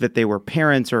prove that they were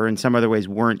parents or in some other ways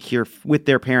weren't here with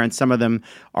their parents. Some of them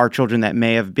are children that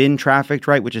may have been trafficked,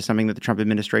 right, which is something that the Trump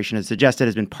administration has suggested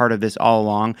has been part of this all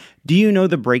along. Do you know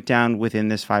the breakdown within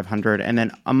this 500? And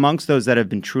then amongst those that have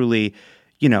been truly,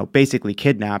 basically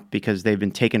kidnapped because they've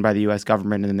been taken by the U.S.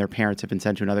 government and then their parents have been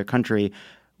sent to another country,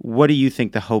 what do you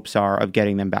think the hopes are of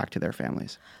getting them back to their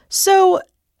families? So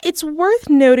it's worth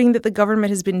noting that the government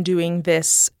has been doing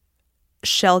this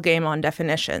shell game on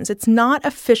definitions. It's not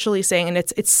officially saying, and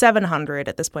it's 700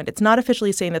 at this point, it's not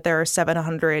officially saying that there are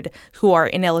 700 who are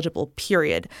ineligible,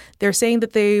 period. They're saying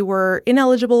that they were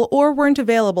ineligible or weren't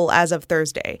available as of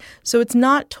Thursday. So it's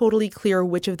not totally clear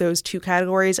which of those two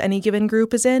categories any given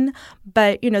group is in,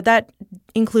 but, that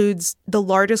includes the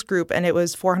largest group, and it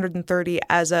was 430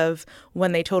 as of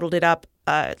when they totaled it up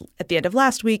at the end of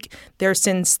last week. They've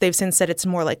since said it's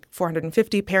more like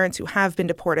 450 parents who have been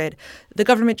deported. The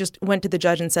government just went to the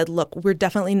judge and said, look, we're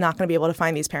definitely not going to be able to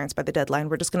find these parents by the deadline.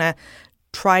 We're just going to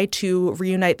try to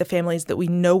reunite the families that we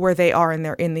know where they are and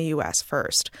they're in the U.S.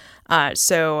 first.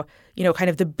 So, kind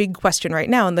of the big question right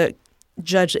now, and the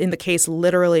judge in the case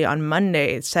literally on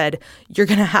Monday said, you're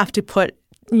going to have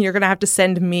to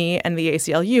send me and the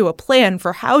ACLU a plan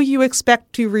for how you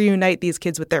expect to reunite these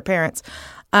kids with their parents.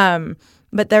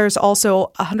 But there's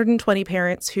also 120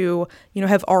 parents who,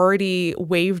 have already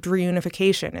waived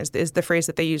reunification, is the phrase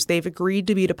that they use. They've agreed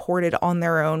to be deported on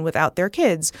their own without their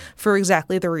kids for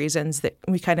exactly the reasons that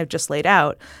we kind of just laid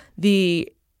out. The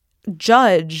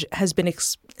judge has been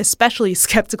especially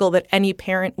skeptical that any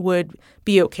parent would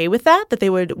be okay with that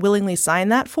they would willingly sign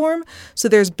that form. So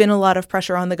there's been a lot of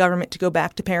pressure on the government to go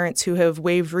back to parents who have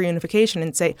waived reunification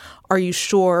and say, are you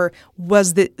sure?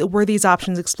 Were these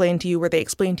options explained to you? Were they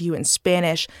explained to you in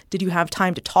Spanish? Did you have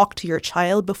time to talk to your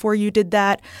child before you did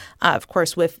that? Of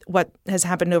course, with what has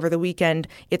happened over the weekend,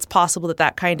 it's possible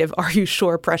that kind of are you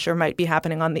sure pressure might be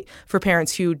happening for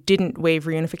parents who didn't waive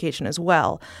reunification as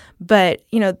well. But,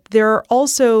 there are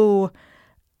also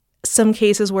some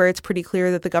cases where it's pretty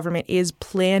clear that the government is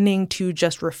planning to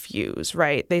just refuse,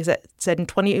 right? They said in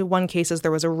 21 cases there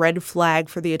was a red flag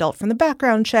for the adult from the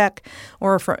background check,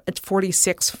 or for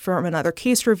 46 from another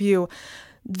case review.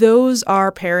 Those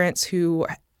are parents who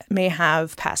may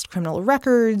have past criminal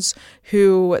records,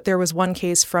 there was one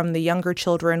case from the younger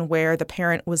children where the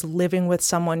parent was living with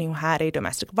someone who had a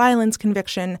domestic violence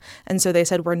conviction. And so they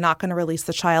said, we're not going to release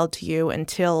the child to you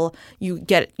until you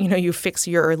get, you fix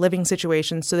your living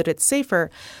situation so that it's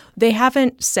safer. They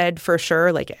haven't said for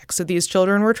sure, like, X of these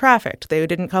children were trafficked. They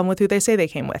didn't come with who they say they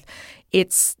came with.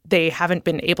 They haven't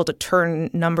been able to turn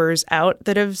numbers out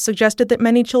that have suggested that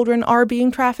many children are being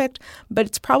trafficked, but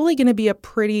it's probably going to be a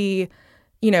pretty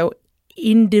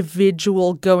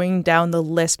individual going down the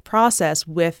list process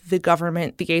with the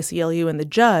government, the ACLU, and the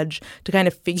judge to kind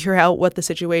of figure out what the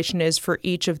situation is for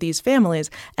each of these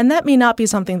families. And that may not be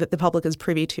something that the public is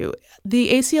privy to. The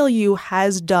ACLU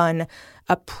has done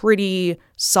a pretty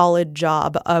solid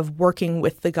job of working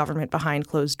with the government behind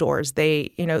closed doors.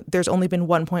 There's only been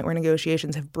one point where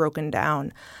negotiations have broken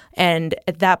down. And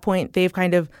at that point, they've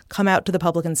kind of come out to the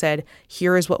public and said,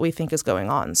 here is what we think is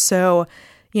going on. So,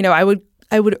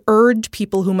 I would urge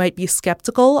people who might be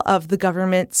skeptical of the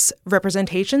government's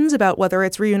representations about whether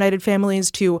it's reunited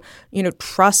families to,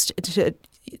 trust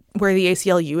where the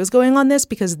ACLU is going on this,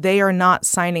 because they are not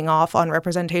signing off on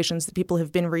representations that people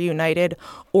have been reunited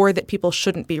or that people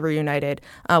shouldn't be reunited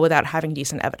without having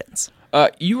decent evidence.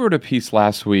 You wrote a piece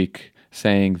last week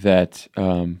saying that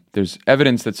there's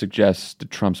evidence that suggests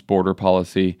that Trump's border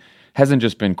policy hasn't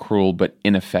just been cruel but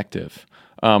ineffective.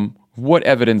 What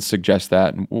evidence suggests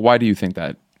that, and why do you think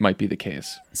that might be the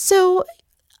case? So,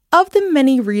 of the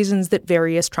many reasons that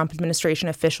various Trump administration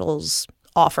officials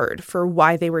offered for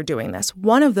why they were doing this,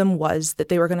 one of them was that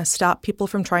they were going to stop people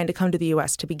from trying to come to the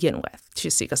U.S. to begin with,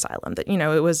 to seek asylum. That,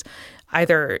 it was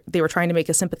either they were trying to make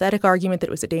a sympathetic argument that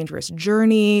it was a dangerous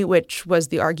journey, which was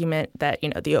the argument that, the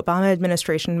Obama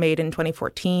administration made in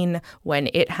 2014 when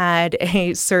it had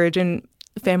a surge in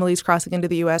families crossing into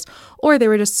the U.S., or they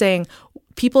were just saying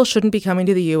people shouldn't be coming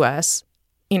to the U.S.,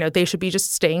 they should be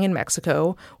just staying in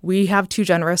Mexico. We have too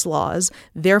generous laws.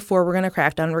 Therefore, we're going to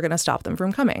crack down. We're going to stop them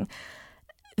from coming.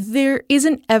 There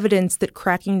isn't evidence that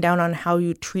cracking down on how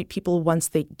you treat people once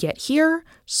they get here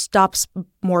stops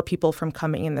more people from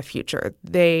coming in the future.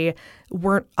 They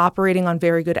weren't operating on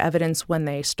very good evidence when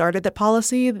they started the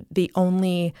policy. The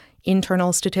only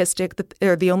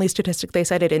statistic they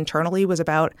cited internally was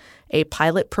about a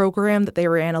pilot program that they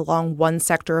ran along one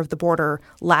sector of the border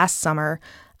last summer.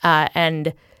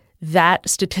 And that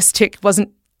statistic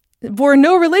bore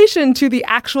no relation to the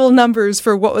actual numbers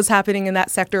for what was happening in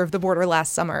that sector of the border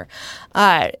last summer.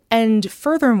 And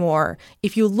furthermore,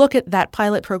 if you look at that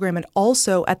pilot program and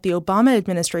also at the Obama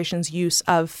administration's use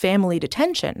of family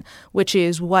detention, which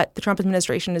is what the Trump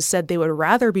administration has said they would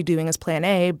rather be doing as Plan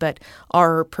A, but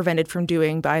are prevented from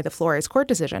doing by the Flores court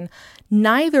decision,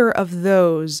 neither of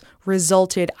those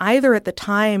resulted either at the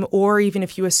time or even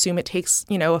if you assume it takes,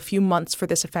 a few months for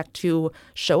this effect to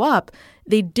show up,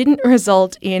 they didn't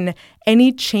result in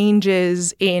any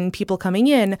changes in people coming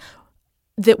in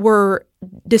that were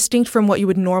distinct from what you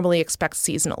would normally expect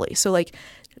seasonally. So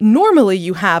normally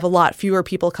you have a lot fewer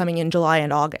people coming in July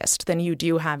and August than you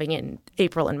do having in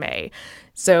April and May.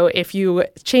 So if you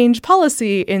change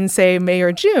policy in, say, May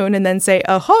or June and then say,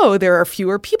 oh, there are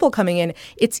fewer people coming in,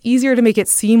 it's easier to make it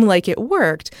seem like it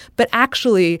worked. But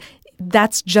actually,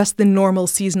 that's just the normal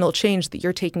seasonal change that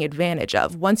you're taking advantage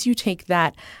of. Once you take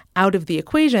that out of the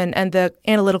equation, and the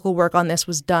analytical work on this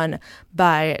was done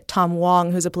by Tom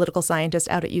Wong, who's a political scientist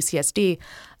out at UCSD,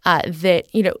 that,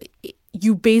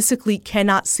 you basically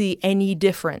cannot see any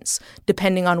difference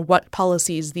depending on what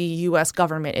policies the U.S.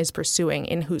 government is pursuing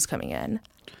in who's coming in.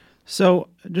 So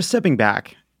just stepping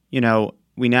back,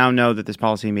 we now know that this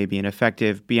policy may be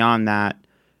ineffective. Beyond that,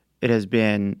 it has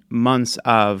been months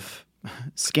of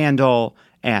scandal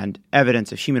and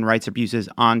evidence of human rights abuses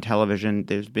on television.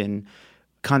 There's been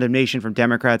condemnation from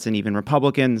Democrats and even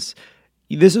Republicans.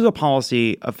 This is a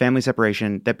policy of family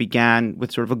separation that began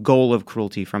with sort of a goal of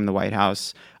cruelty from the White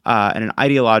House and an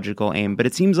ideological aim. But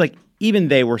it seems like even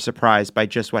they were surprised by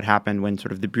just what happened when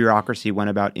sort of the bureaucracy went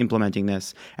about implementing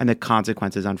this and the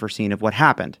consequences unforeseen of what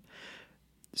happened.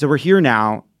 So we're here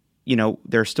now.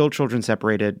 There are still children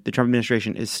separated. The Trump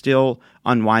administration is still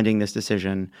unwinding this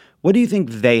decision. What do you think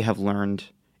they have learned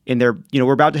in their,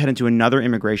 we're about to head into another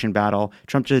immigration battle.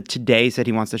 Trump today said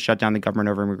he wants to shut down the government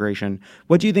over immigration.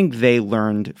 What do you think they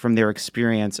learned from their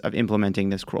experience of implementing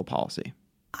this cruel policy?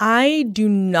 I do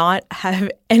not have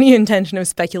any intention of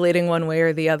speculating one way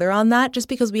or the other on that, just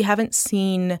because we haven't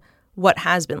seen what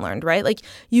has been learned, right? Like,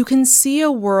 you can see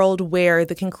a world where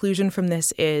the conclusion from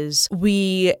this is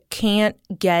we can't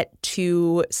get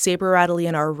too saber-rattly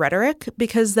in our rhetoric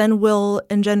because then we'll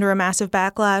engender a massive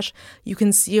backlash. You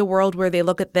can see a world where they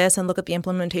look at this and look at the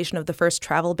implementation of the first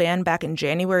travel ban back in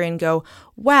January and go,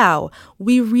 wow,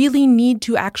 we really need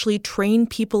to actually train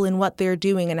people in what they're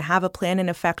doing and have a plan in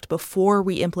effect before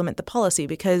we implement the policy.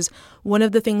 Because one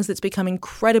of the things that's become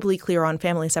incredibly clear on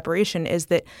family separation is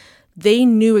that they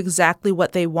knew exactly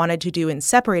what they wanted to do in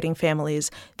separating families.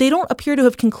 They don't appear to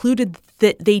have concluded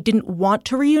that they didn't want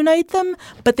to reunite them,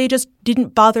 but they just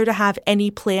didn't bother to have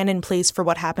any plan in place for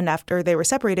what happened after they were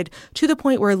separated, to the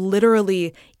point where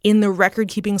literally in the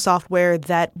record-keeping software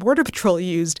that Border Patrol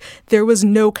used, there was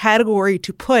no category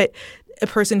to put a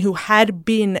person who had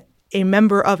been a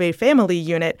member of a family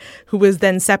unit who was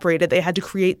then separated. They had to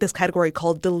create this category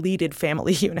called deleted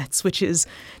family units, which is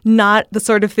not the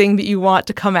sort of thing that you want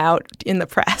to come out in the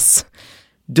press.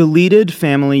 Deleted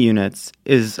family units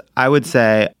is, I would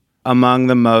say, among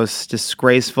the most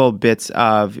disgraceful bits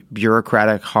of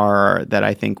bureaucratic horror that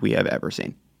I think we have ever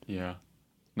seen. Yeah.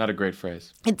 Not a great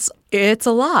phrase. It's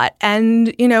a lot.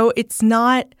 And, it's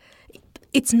not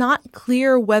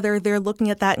clear whether they're looking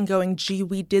at that and going, gee,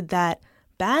 we did that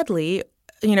badly.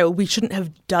 We shouldn't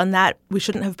have done that. We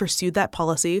shouldn't have pursued that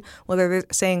policy, whether they're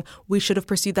saying we should have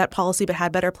pursued that policy but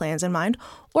had better plans in mind,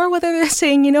 or whether they're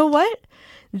saying, you know what,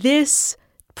 this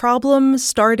problem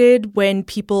started when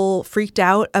people freaked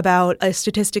out about a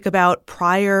statistic about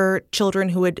prior children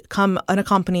who had come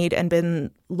unaccompanied and been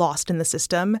lost in the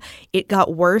system. It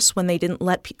got worse when they didn't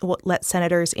let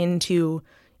senators into,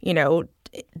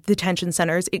 detention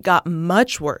centers. It got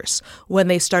much worse when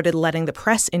they started letting the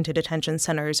press into detention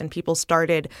centers and people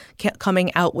started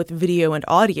coming out with video and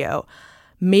audio.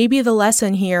 Maybe the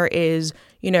lesson here is,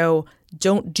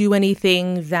 don't do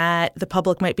anything that the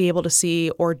public might be able to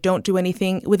see, or don't do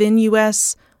anything within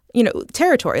U.S.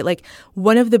 territory. Like,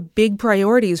 one of the big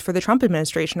priorities for the Trump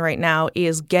administration right now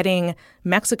is getting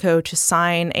Mexico to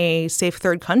sign a safe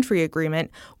third country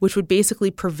agreement, which would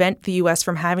basically prevent the U.S.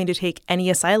 from having to take any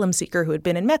asylum seeker who had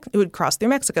been who had crossed through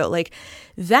Mexico. Like,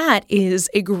 that is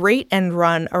a great end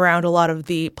run around a lot of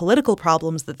the political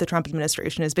problems that the Trump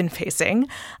administration has been facing.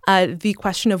 The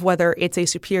question of whether it's a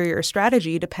superior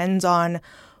strategy depends on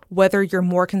whether you're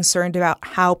more concerned about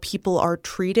how people are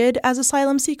treated as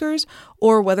asylum seekers,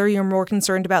 or whether you're more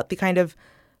concerned about the kind of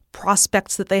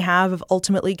prospects that they have of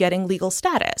ultimately getting legal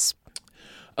status.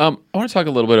 I want to talk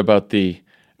a little bit about the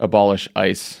Abolish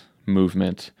ICE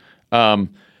movement.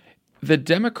 The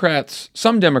Democrats,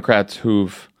 some Democrats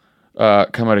who've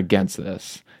come out against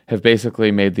this, have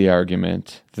basically made the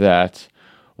argument that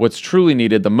what's truly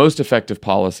needed, the most effective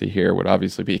policy here, would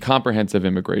obviously be comprehensive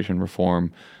immigration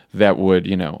reform that would,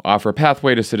 offer a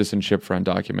pathway to citizenship for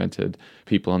undocumented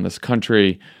people in this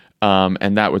country,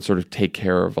 and that would sort of take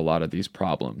care of a lot of these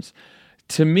problems.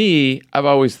 To me, I've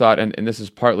always thought, and this is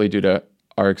partly due to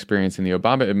our experience in the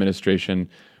Obama administration,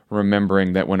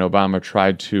 remembering that when Obama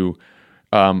tried to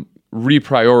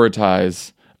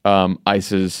reprioritize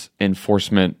ICE's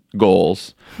enforcement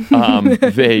goals,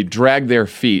 they dragged their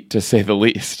feet, to say the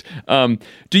least.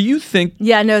 Do you think...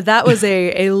 Yeah, no, that was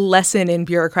a lesson in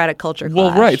bureaucratic culture clash.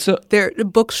 Well, right. So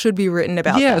books should be written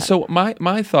about that. Yeah, so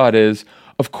my thought is,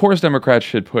 of course, Democrats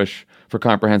should push for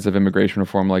comprehensive immigration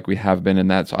reform like we have been, and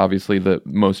that's obviously the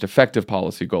most effective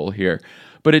policy goal here.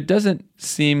 But it doesn't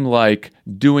seem like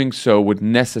doing so would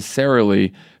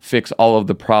necessarily fix all of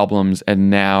the problems, and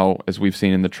now, as we've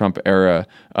seen in the Trump era,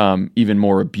 even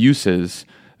more abuses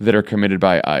that are committed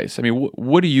by ICE. I mean,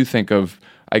 what do you think of,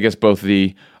 I guess, both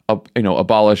the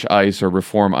abolish ICE or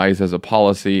reform ICE as a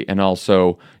policy, and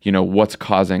also, what's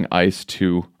causing ICE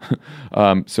to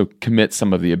commit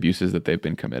some of the abuses that they've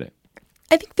been committing?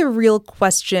 I think the real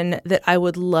question that I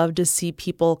would love to see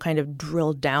people kind of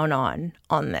drill down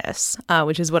on this,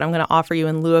 which is what I'm going to offer you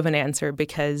in lieu of an answer,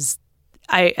 because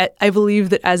I believe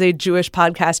that as a Jewish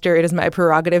podcaster, it is my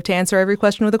prerogative to answer every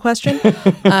question with a question.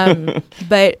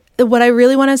 But what I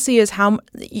really want to see is how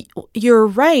you're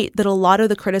right that a lot of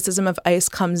the criticism of ICE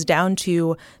comes down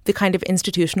to the kind of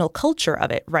institutional culture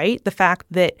of it, right? The fact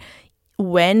that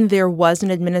when there was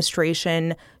an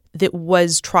administration that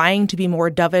was trying to be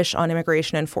more dovish on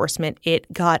immigration enforcement,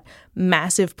 it got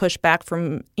massive pushback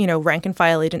from, rank and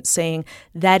file agents saying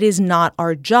that is not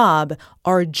our job.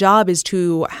 Our job is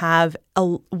to have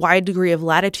a wide degree of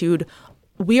latitude.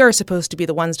 We are supposed to be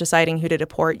the ones deciding who to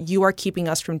deport. You are keeping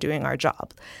us from doing our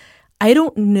job. I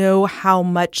don't know how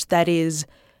much that is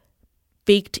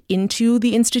baked into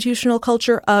the institutional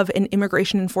culture of an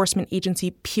immigration enforcement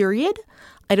agency, period.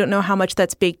 I don't know how much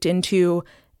that's baked into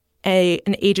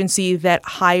an agency that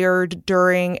hired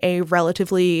during a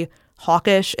relatively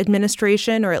hawkish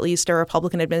administration, or at least a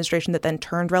Republican administration that then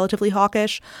turned relatively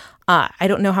hawkish. I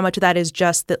don't know how much of that is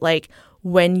just that, like,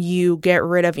 when you get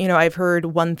rid of, I've heard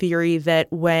one theory that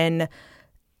when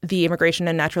the Immigration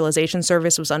and Naturalization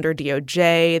Service was under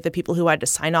DOJ, the people who had to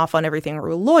sign off on everything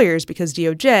were lawyers because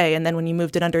DOJ. And then when you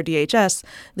moved it under DHS,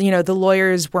 the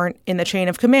lawyers weren't in the chain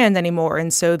of command anymore.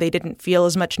 And so they didn't feel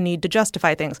as much need to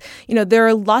justify things. There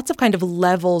are lots of kind of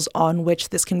levels on which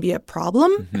this can be a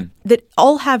problem that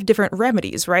all have different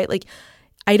remedies, right? Like,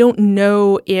 I don't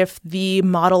know if the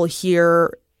model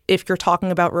here, if you're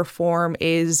talking about reform,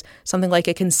 is something like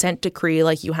a consent decree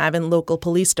like you have in local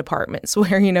police departments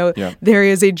where, there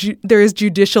is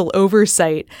judicial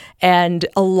oversight and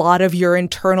a lot of your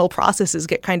internal processes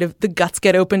the guts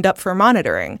get opened up for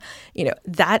monitoring.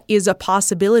 That is a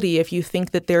possibility if you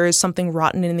think that there is something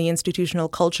rotten in the institutional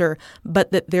culture,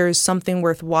 but that there is something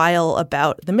worthwhile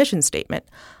about the mission statement.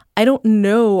 I don't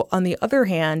know, on the other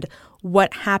hand,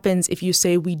 what happens if you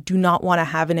say we do not want to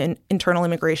have an internal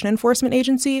immigration enforcement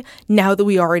agency now that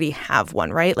we already have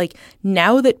one, right? Like,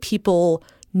 now that people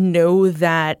know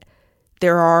that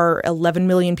there are 11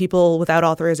 million people without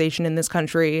authorization in this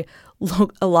country,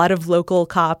 a lot of local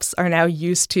cops are now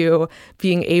used to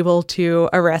being able to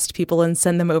arrest people and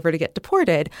send them over to get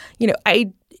deported.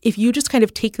 If you just kind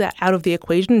of take that out of the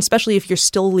equation, especially if you're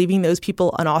still leaving those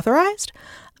people unauthorized,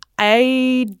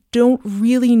 I don't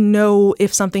really know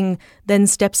if something then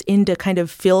steps in to kind of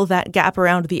fill that gap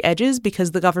around the edges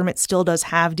because the government still does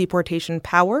have deportation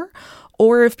power,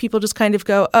 or if people just kind of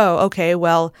go, oh, okay,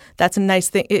 well, that's a nice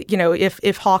thing.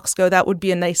 If hawks go, that would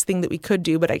be a nice thing that we could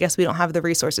do, but I guess we don't have the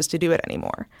resources to do it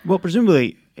anymore. Well,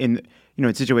 presumably in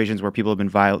situations where people have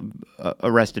been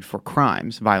arrested for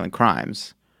violent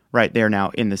crimes, right, they're now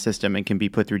in the system and can be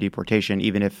put through deportation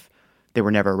even if they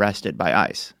were never arrested by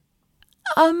ICE.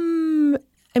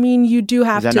 You do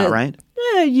have to. Is that not right?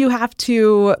 You have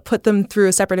to put them through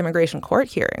a separate immigration court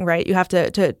hearing, right? You have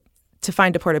to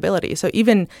find deportability. So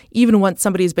even once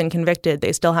somebody's been convicted,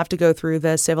 they still have to go through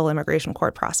the civil immigration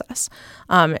court process,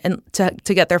 and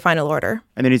to get their final order.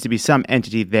 And there needs to be some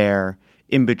entity there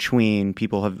in between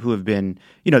people who have been.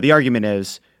 The argument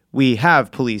is we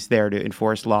have police there to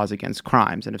enforce laws against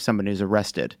crimes, and if somebody is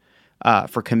arrested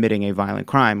for committing a violent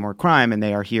crime and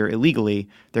they are here illegally,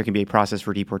 there can be a process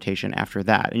for deportation after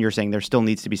that. And you're saying there still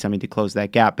needs to be something to close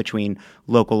that gap between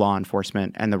local law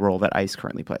enforcement and the role that ICE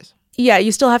currently plays. Yeah,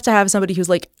 you still have to have somebody who's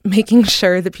like making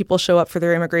sure that people show up for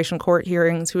their immigration court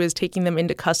hearings, who is taking them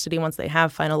into custody once they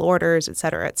have final orders, et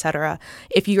cetera, et cetera.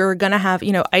 If you're going to have,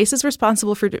 ICE is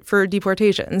responsible for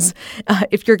deportations.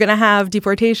 If you're going to have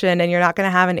deportation and you're not going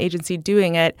to have an agency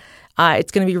doing it,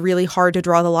 it's going to be really hard to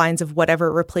draw the lines of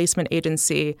whatever replacement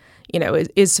agency,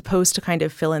 is supposed to kind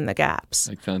of fill in the gaps.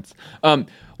 Makes sense.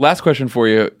 Last question for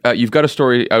you. You've got a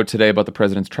story out today about the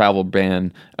president's travel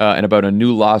ban and about a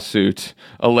new lawsuit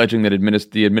alleging that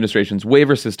the administration's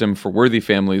waiver system for worthy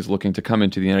families looking to come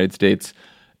into the United States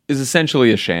is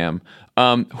essentially a sham.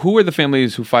 Who are the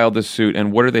families who filed this suit,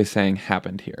 and what are they saying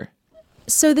happened here?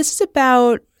 So this is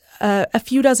about a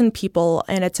few dozen people,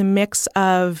 and it's a mix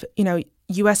of,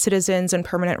 U.S. citizens and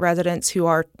permanent residents who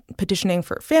are petitioning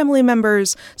for family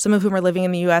members, some of whom are living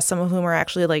in the U.S., some of whom are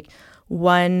actually like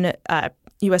one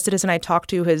U.S. citizen I talked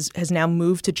to has now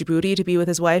moved to Djibouti to be with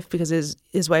his wife because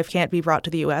his wife can't be brought to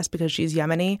the U.S. because she's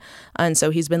Yemeni. And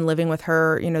so he's been living with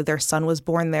her. Their son was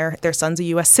born there. Their son's a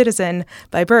U.S. citizen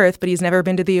by birth, but he's never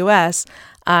been to the U.S.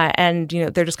 And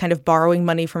they're just kind of borrowing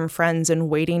money from friends and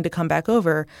waiting to come back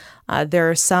over. There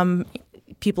are some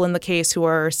people in the case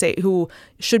who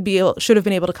should have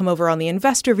been able to come over on the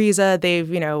investor visa.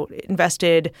 They've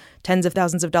invested tens of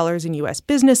thousands of dollars in U.S.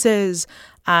 businesses.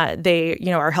 They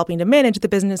are helping to manage the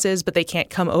businesses, but they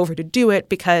can't come over to do it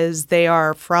because they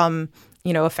are from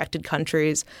affected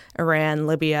countries: Iran,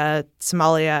 Libya,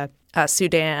 Somalia,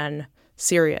 Sudan,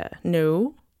 Syria.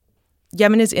 No,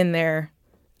 Yemen is in there.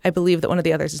 I believe that one of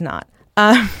the others is not.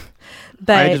 But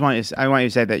I want you to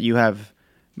say that you have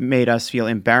made us feel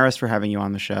embarrassed for having you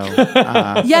on the show.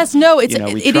 Yes, no, it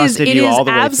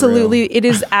absolutely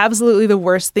is absolutely the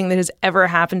worst thing that has ever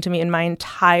happened to me in my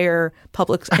entire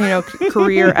public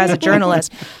career as a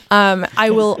journalist. I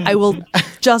will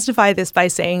justify this by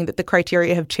saying that the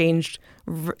criteria have changed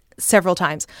several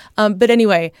times. But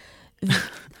anyway,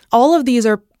 all of these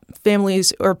are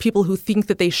families or people who think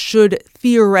that they should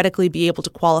theoretically be able to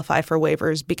qualify for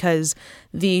waivers, because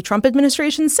the Trump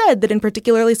administration said that in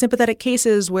particularly sympathetic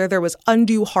cases where there was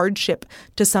undue hardship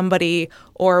to somebody,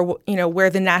 or where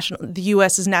the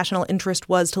U.S.'s national interest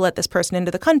was to let this person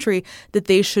into the country, that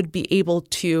they should be able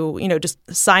to just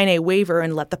sign a waiver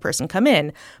and let the person come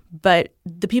in. But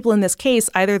the people in this case,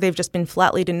 either they've just been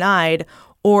flatly denied,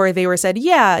 or they were said,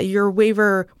 yeah, your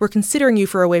waiver, we're considering you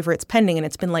for a waiver, it's pending, and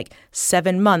it's been like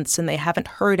 7 months and they haven't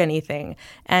heard anything.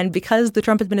 And because the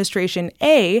Trump administration,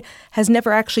 A, has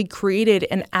never actually created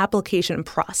an application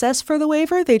process for the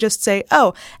waiver, they just say,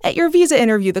 oh, at your visa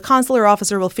interview, the consular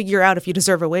officer will figure out if you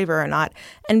deserve a waiver or not.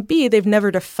 And B, they've never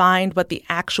defined what the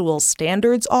actual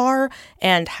standards are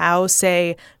and how,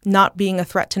 say, not being a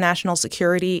threat to national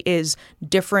security is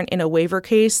different in a waiver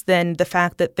case than the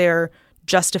fact that they're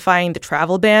justifying the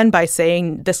travel ban by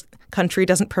saying this country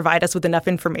doesn't provide us with enough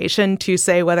information to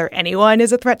say whether anyone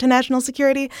is a threat to national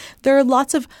security. There are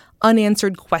lots of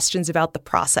unanswered questions about the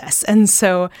process. And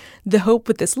so the hope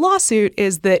with this lawsuit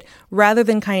is that rather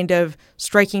than kind of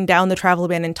striking down the travel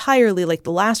ban entirely like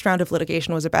the last round of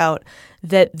litigation was about,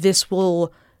 that this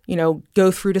will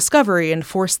go through discovery and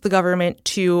force the government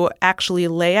to actually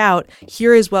lay out,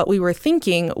 here is what we were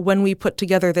thinking when we put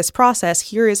together this process,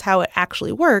 here is how it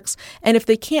actually works. And if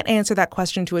they can't answer that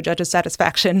question to a judge's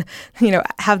satisfaction,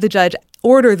 have the judge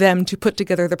order them to put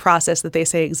together the process that they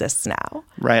say exists now.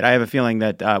 Right. I have a feeling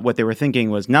that what they were thinking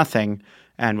was nothing,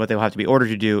 and what they'll have to be ordered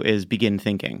to do is begin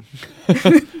thinking.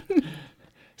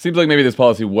 Seems like maybe this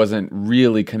policy wasn't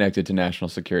really connected to national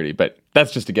security, but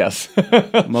that's just a guess.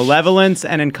 Malevolence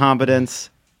and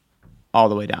incompetence all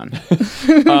the way down.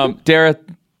 Dara,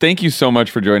 thank you so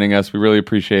much for joining us. We really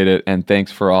appreciate it. And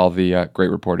thanks for all the great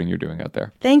reporting you're doing out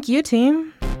there. Thank you,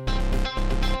 team.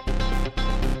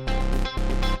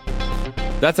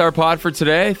 That's our pod for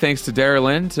today. Thanks to Dara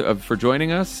Lind for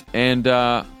joining us. And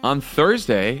on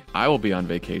Thursday, I will be on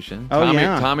vacation.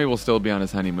 Tommy will still be on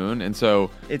his honeymoon. And so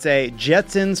it's a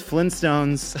Jetsons,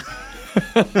 Flintstones.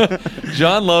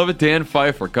 John Lovett, Dan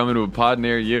Pfeiffer coming to a pod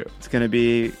near you. It's gonna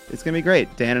be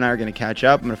great. Dan and I are gonna catch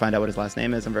up. I'm gonna find out what his last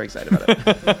name is. I'm very excited about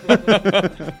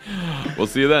it. We'll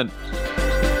see you then.